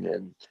shooting,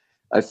 and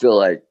I feel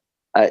like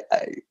I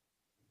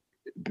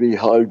be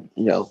hard.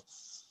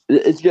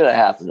 It's gonna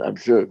happen, I'm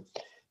sure,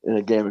 in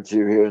a game or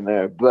two here and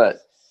there.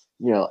 But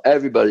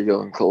everybody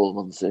going cold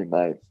on the same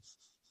night.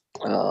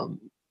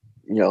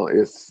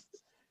 If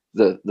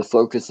the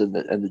focus and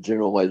the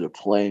general way they're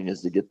playing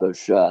is to get those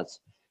shots,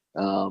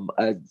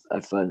 I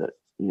find that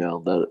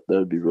that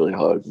would be really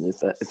hard. And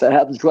if that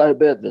happens quite a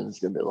bit, then it's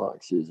gonna be a long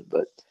season.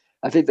 But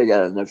I think they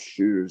got enough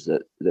shooters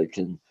that they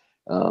can,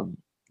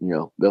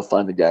 they'll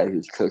find a guy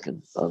who's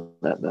cooking on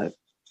that night.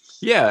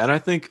 Yeah, and I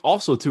think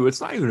also too,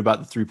 it's not even about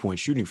the 3-point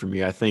shooting for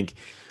me. I think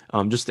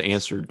just to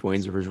answer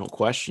Dwayne's original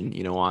question,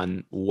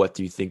 on what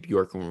do you think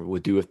York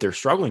would do if they're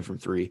struggling from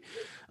 3?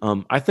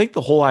 I think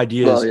the whole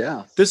idea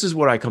is this is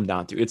what I come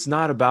down to. It's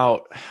not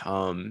about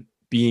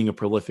being a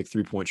prolific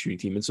 3-point shooting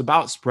team. It's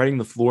about spreading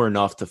the floor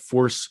enough to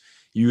force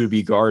you to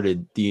be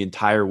guarded the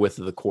entire width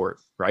of the court,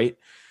 right?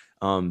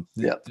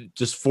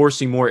 Just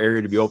forcing more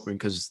area to be open,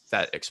 because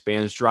that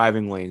expands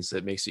driving lanes.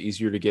 That makes it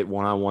easier to get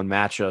one-on-one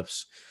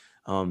matchups.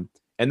 And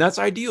that's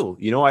ideal.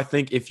 I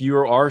think if you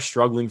are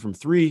struggling from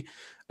 3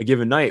 a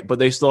given night, but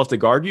they still have to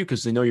guard you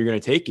because they know you're going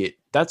to take it,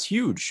 that's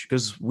huge,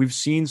 because we've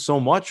seen so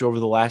much over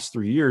the last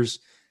 3 years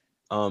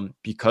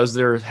because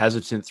they're a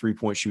hesitant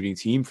 3-point shooting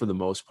team for the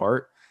most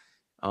part.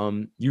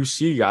 You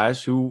see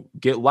guys who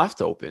get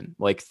left open,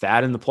 like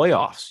Thad in the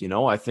playoffs.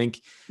 I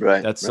think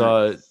that's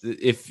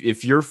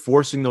if you're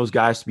forcing those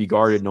guys to be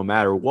guarded no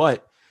matter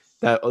what,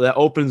 that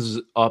opens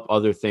up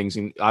other things.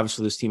 And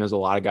obviously this team has a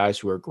lot of guys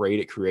who are great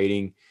at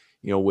creating,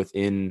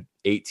 within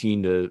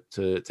 18 to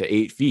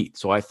 8 feet.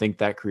 So I think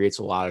that creates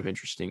a lot of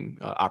interesting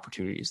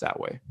opportunities that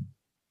way.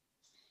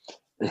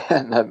 Yeah,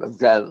 and I'm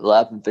kind of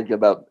laughing thinking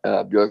about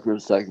Bjork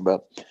was talking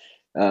about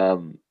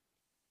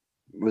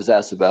was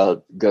asked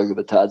about Goga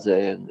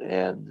Batadze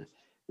and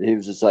he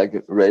was just like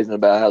raving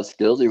about how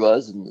skilled he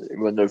was, and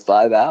when they're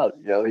 5 out,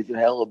 he can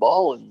handle the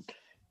ball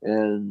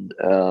and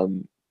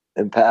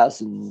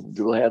pass and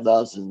dribble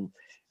handoffs and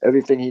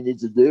everything he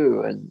needs to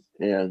do. And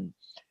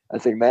I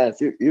think, man,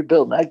 if you're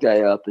building that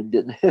guy up and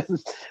getting him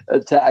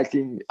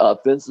attacking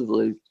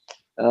offensively,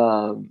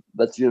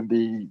 that's going to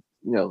be,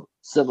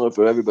 similar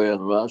for everybody on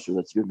the roster.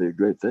 That's going to be a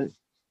great thing.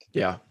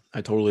 Yeah,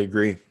 I totally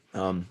agree.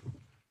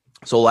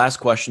 So last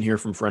question here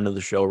from friend of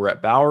the show,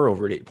 Rhett Bauer,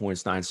 over at 8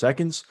 points, 9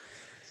 seconds.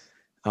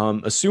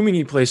 Assuming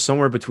he plays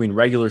somewhere between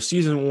regular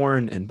season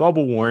Warren and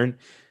bubble Warren,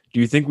 do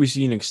you think we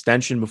see an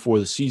extension before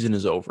the season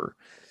is over?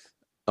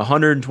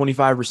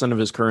 125% of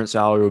his current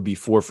salary would be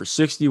 4 for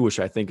 $60, which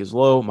I think is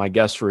low. My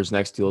guess for his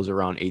next deal is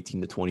around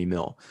 18 to 20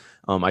 mil.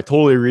 I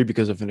totally agree,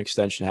 because if an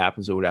extension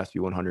happens, it would have to be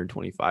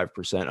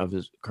 125% of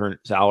his current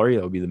salary.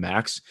 That would be the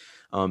max.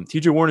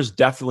 TJ Warren is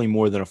definitely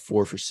more than a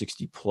 4 for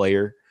 $60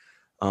 player.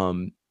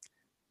 I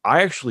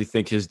actually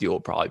think his deal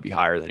will probably be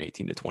higher than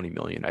 18 to 20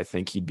 million. I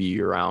think he'd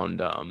be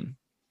around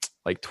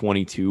like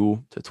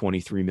 22 to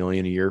 23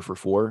 million a year for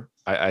 4.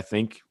 I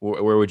think.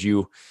 Where would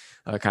you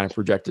kind of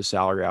project his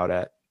salary out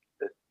at?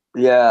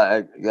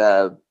 Yeah,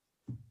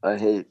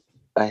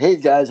 I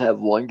hate guys have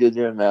one good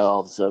year and now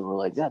all of a sudden we're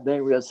like, God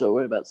dang, we got so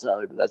worried about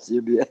salary, but that's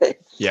the NBA.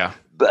 Yeah.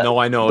 But no,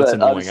 I know it's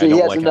annoying. I don't he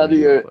has like another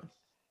year.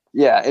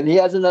 Yeah, and he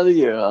has another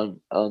year on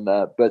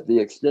that. But the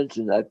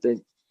extension, I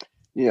think,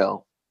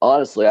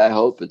 honestly, I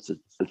hope it's a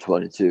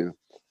 22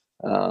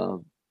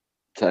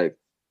 type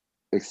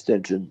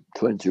extension,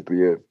 22 per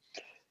year.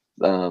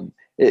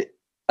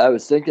 I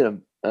was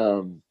thinking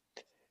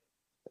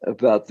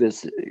about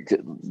this.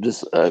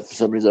 Just for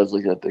some reason, I was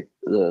looking at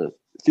the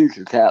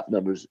future cap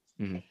numbers,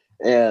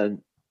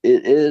 and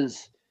it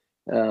is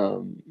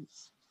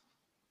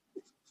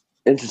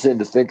interesting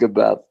to think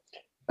about.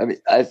 I mean,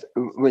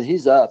 when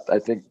he's up, I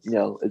think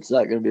it's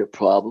not going to be a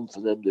problem for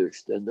them to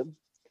extend him,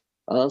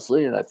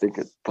 honestly. And I think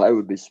it probably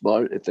would be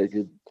smart if they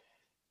could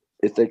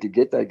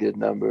get that good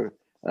number.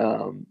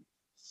 The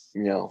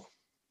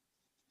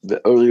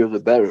earlier the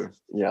better.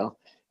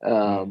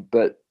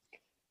 But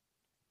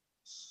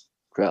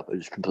crap, I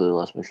just completely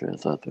lost my train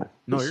of thought there.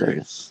 No, you're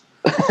right.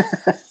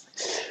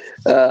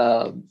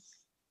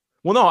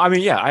 Well, no, I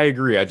mean, yeah, I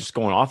agree. I just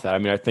going off that. I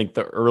mean, I think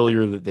the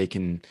earlier that they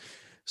can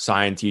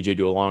sign TJ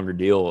to a longer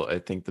deal, I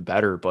think the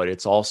better. But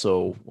it's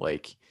also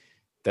like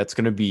that's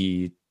going to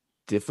be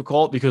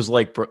difficult because,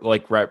 like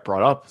Rhett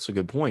brought up, it's a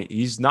good point.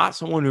 He's not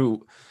someone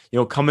who,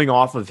 coming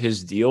off of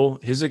his deal,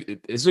 his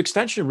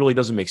extension really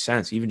doesn't make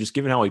sense. Even just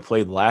given how he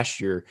played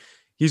last year,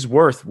 he's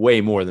worth way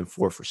more than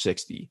 4 for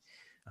 $60.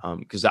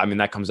 Because I mean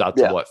that comes out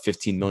to what,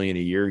 15 million a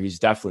year. He's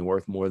definitely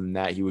worth more than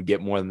that. He would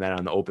get more than that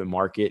on the open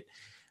market.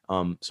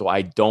 So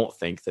I don't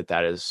think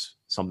that is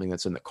something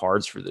that's in the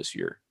cards for this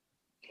year.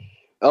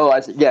 Oh,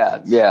 yeah.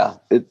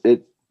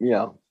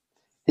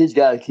 He's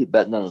got to keep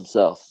betting on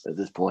himself at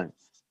this point.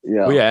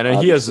 Well, yeah,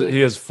 and he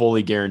has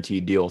fully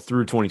guaranteed deal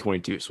through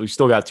 2022. So he's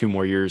still got 2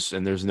 more years,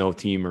 and there's no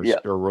team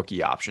or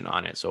rookie option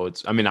on it. So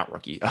it's, I mean, not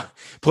rookie,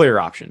 player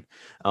option.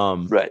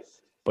 Right.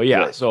 But yeah,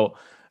 right. So.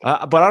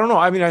 But I don't know.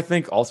 I mean, I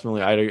think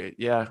ultimately,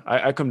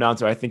 I come down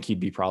to I think he'd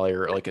be probably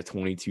like a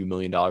 $22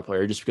 million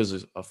player, just because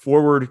he's a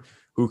forward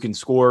who can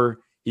score,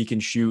 he can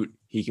shoot,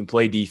 he can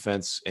play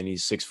defense, and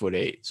he's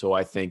 6'8". So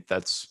I think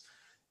that's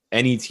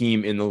any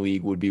team in the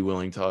league would be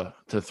willing to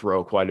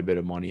throw quite a bit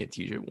of money at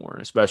TJ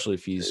Warren, especially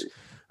if he's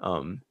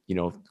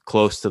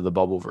close to the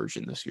bubble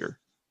version this year.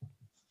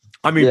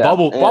 I mean,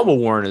 bubble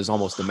Warren is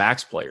almost the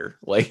max player.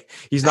 Like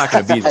he's not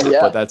going to be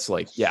there, but that's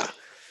like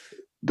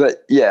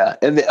But yeah,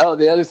 and the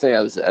other thing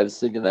I was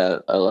thinking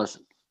that I lost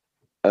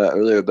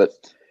earlier,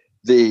 but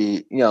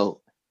they're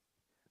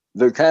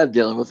kind of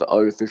dealing with the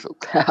artificial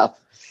cap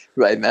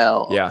right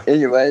now. Yeah.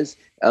 Anyways,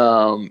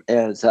 and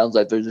it sounds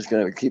like they're just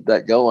going to keep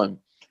that going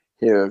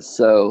here.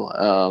 So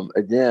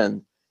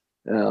again,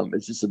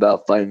 it's just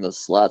about finding those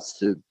slots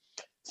to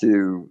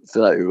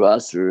fill out your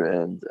roster,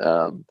 and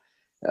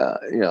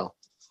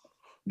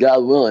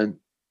God willing,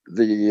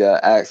 the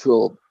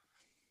actual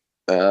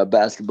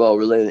basketball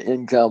related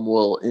income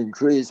will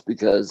increase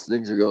because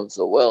things are going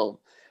so well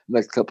the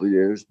next couple of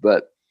years,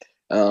 but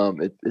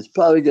it's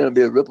probably going to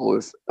be a ripple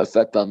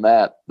effect on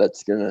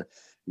that's going to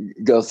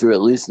go through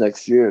at least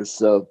next year.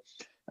 So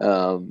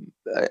I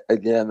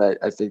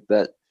think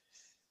that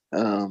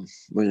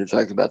when you're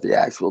talking about the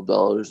actual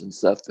dollars and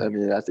stuff, I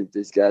mean, I think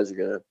these guys are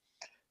going to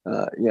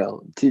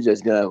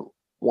TJ's going to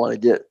want to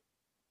get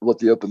what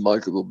the open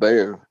market will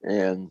bear,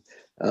 and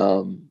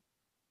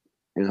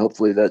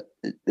hopefully that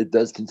it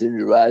does continue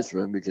to rise for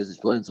him because he's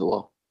playing so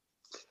well.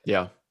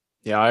 Yeah,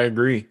 I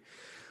agree.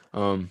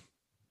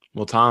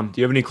 Well, Tom,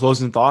 do you have any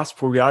closing thoughts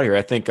before we get out of here?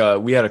 I think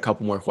we had a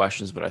couple more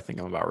questions, but I think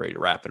I'm about ready to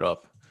wrap it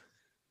up.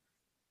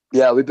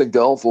 Yeah, we've been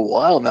going for a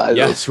while now.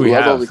 Yes, we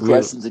love have. All the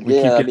questions again. We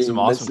keep getting some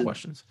awesome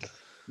questions.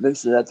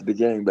 Mentioned at the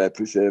beginning, but I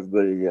appreciate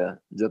everybody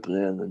jumping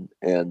in,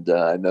 and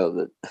I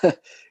know that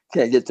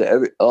can't get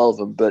to all of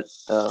them, but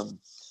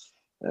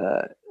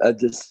I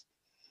just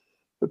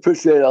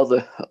appreciate all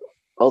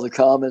the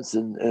comments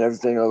and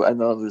everything. I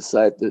know on the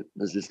site that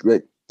there's just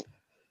great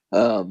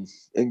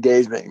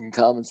engagement and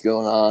comments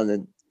going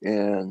on,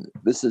 and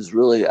this is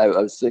really. I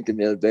was thinking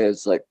the other day,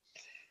 it's like,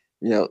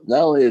 not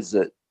only is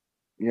it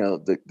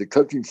the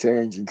coaching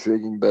change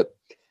intriguing, but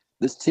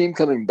this team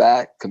coming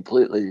back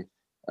completely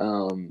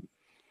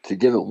to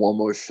give it one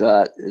more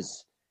shot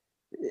is,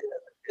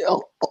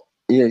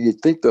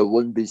 you'd think there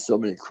wouldn't be so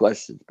many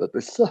questions, but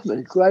there's so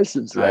many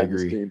questions around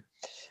this team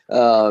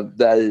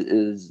that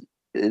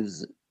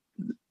is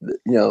I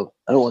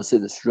don't want to say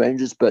the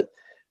strangest, but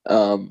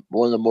one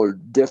of the more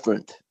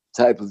different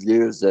type of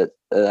years that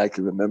I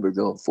can remember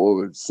going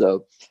forward.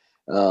 So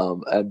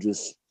I'm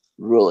just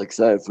real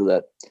excited for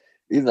that.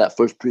 Even that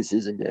first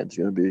preseason game is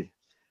going to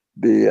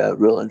be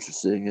real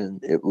interesting,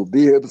 and it will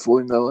be here before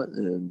we know it.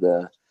 And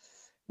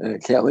I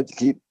can't wait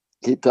to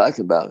keep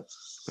talking about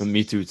it.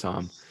 Me too,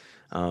 Tom.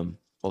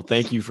 Well,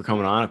 thank you for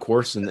coming on, of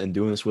course, and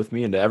doing this with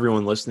me. And to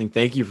everyone listening,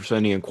 thank you for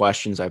sending in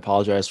questions. I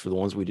apologize for the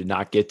ones we did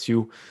not get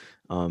to,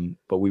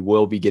 but we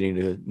will be getting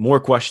to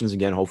more questions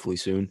again, hopefully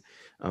soon.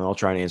 I'll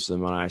try and answer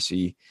them on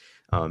IC.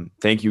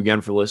 Thank you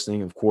again for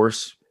listening. Of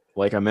course,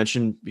 like I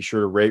mentioned, be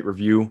sure to rate,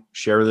 review,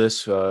 share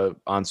this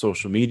on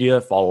social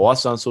media. Follow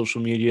us on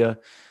social media.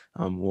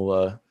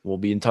 We'll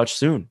be in touch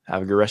soon.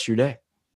 Have a good rest of your day.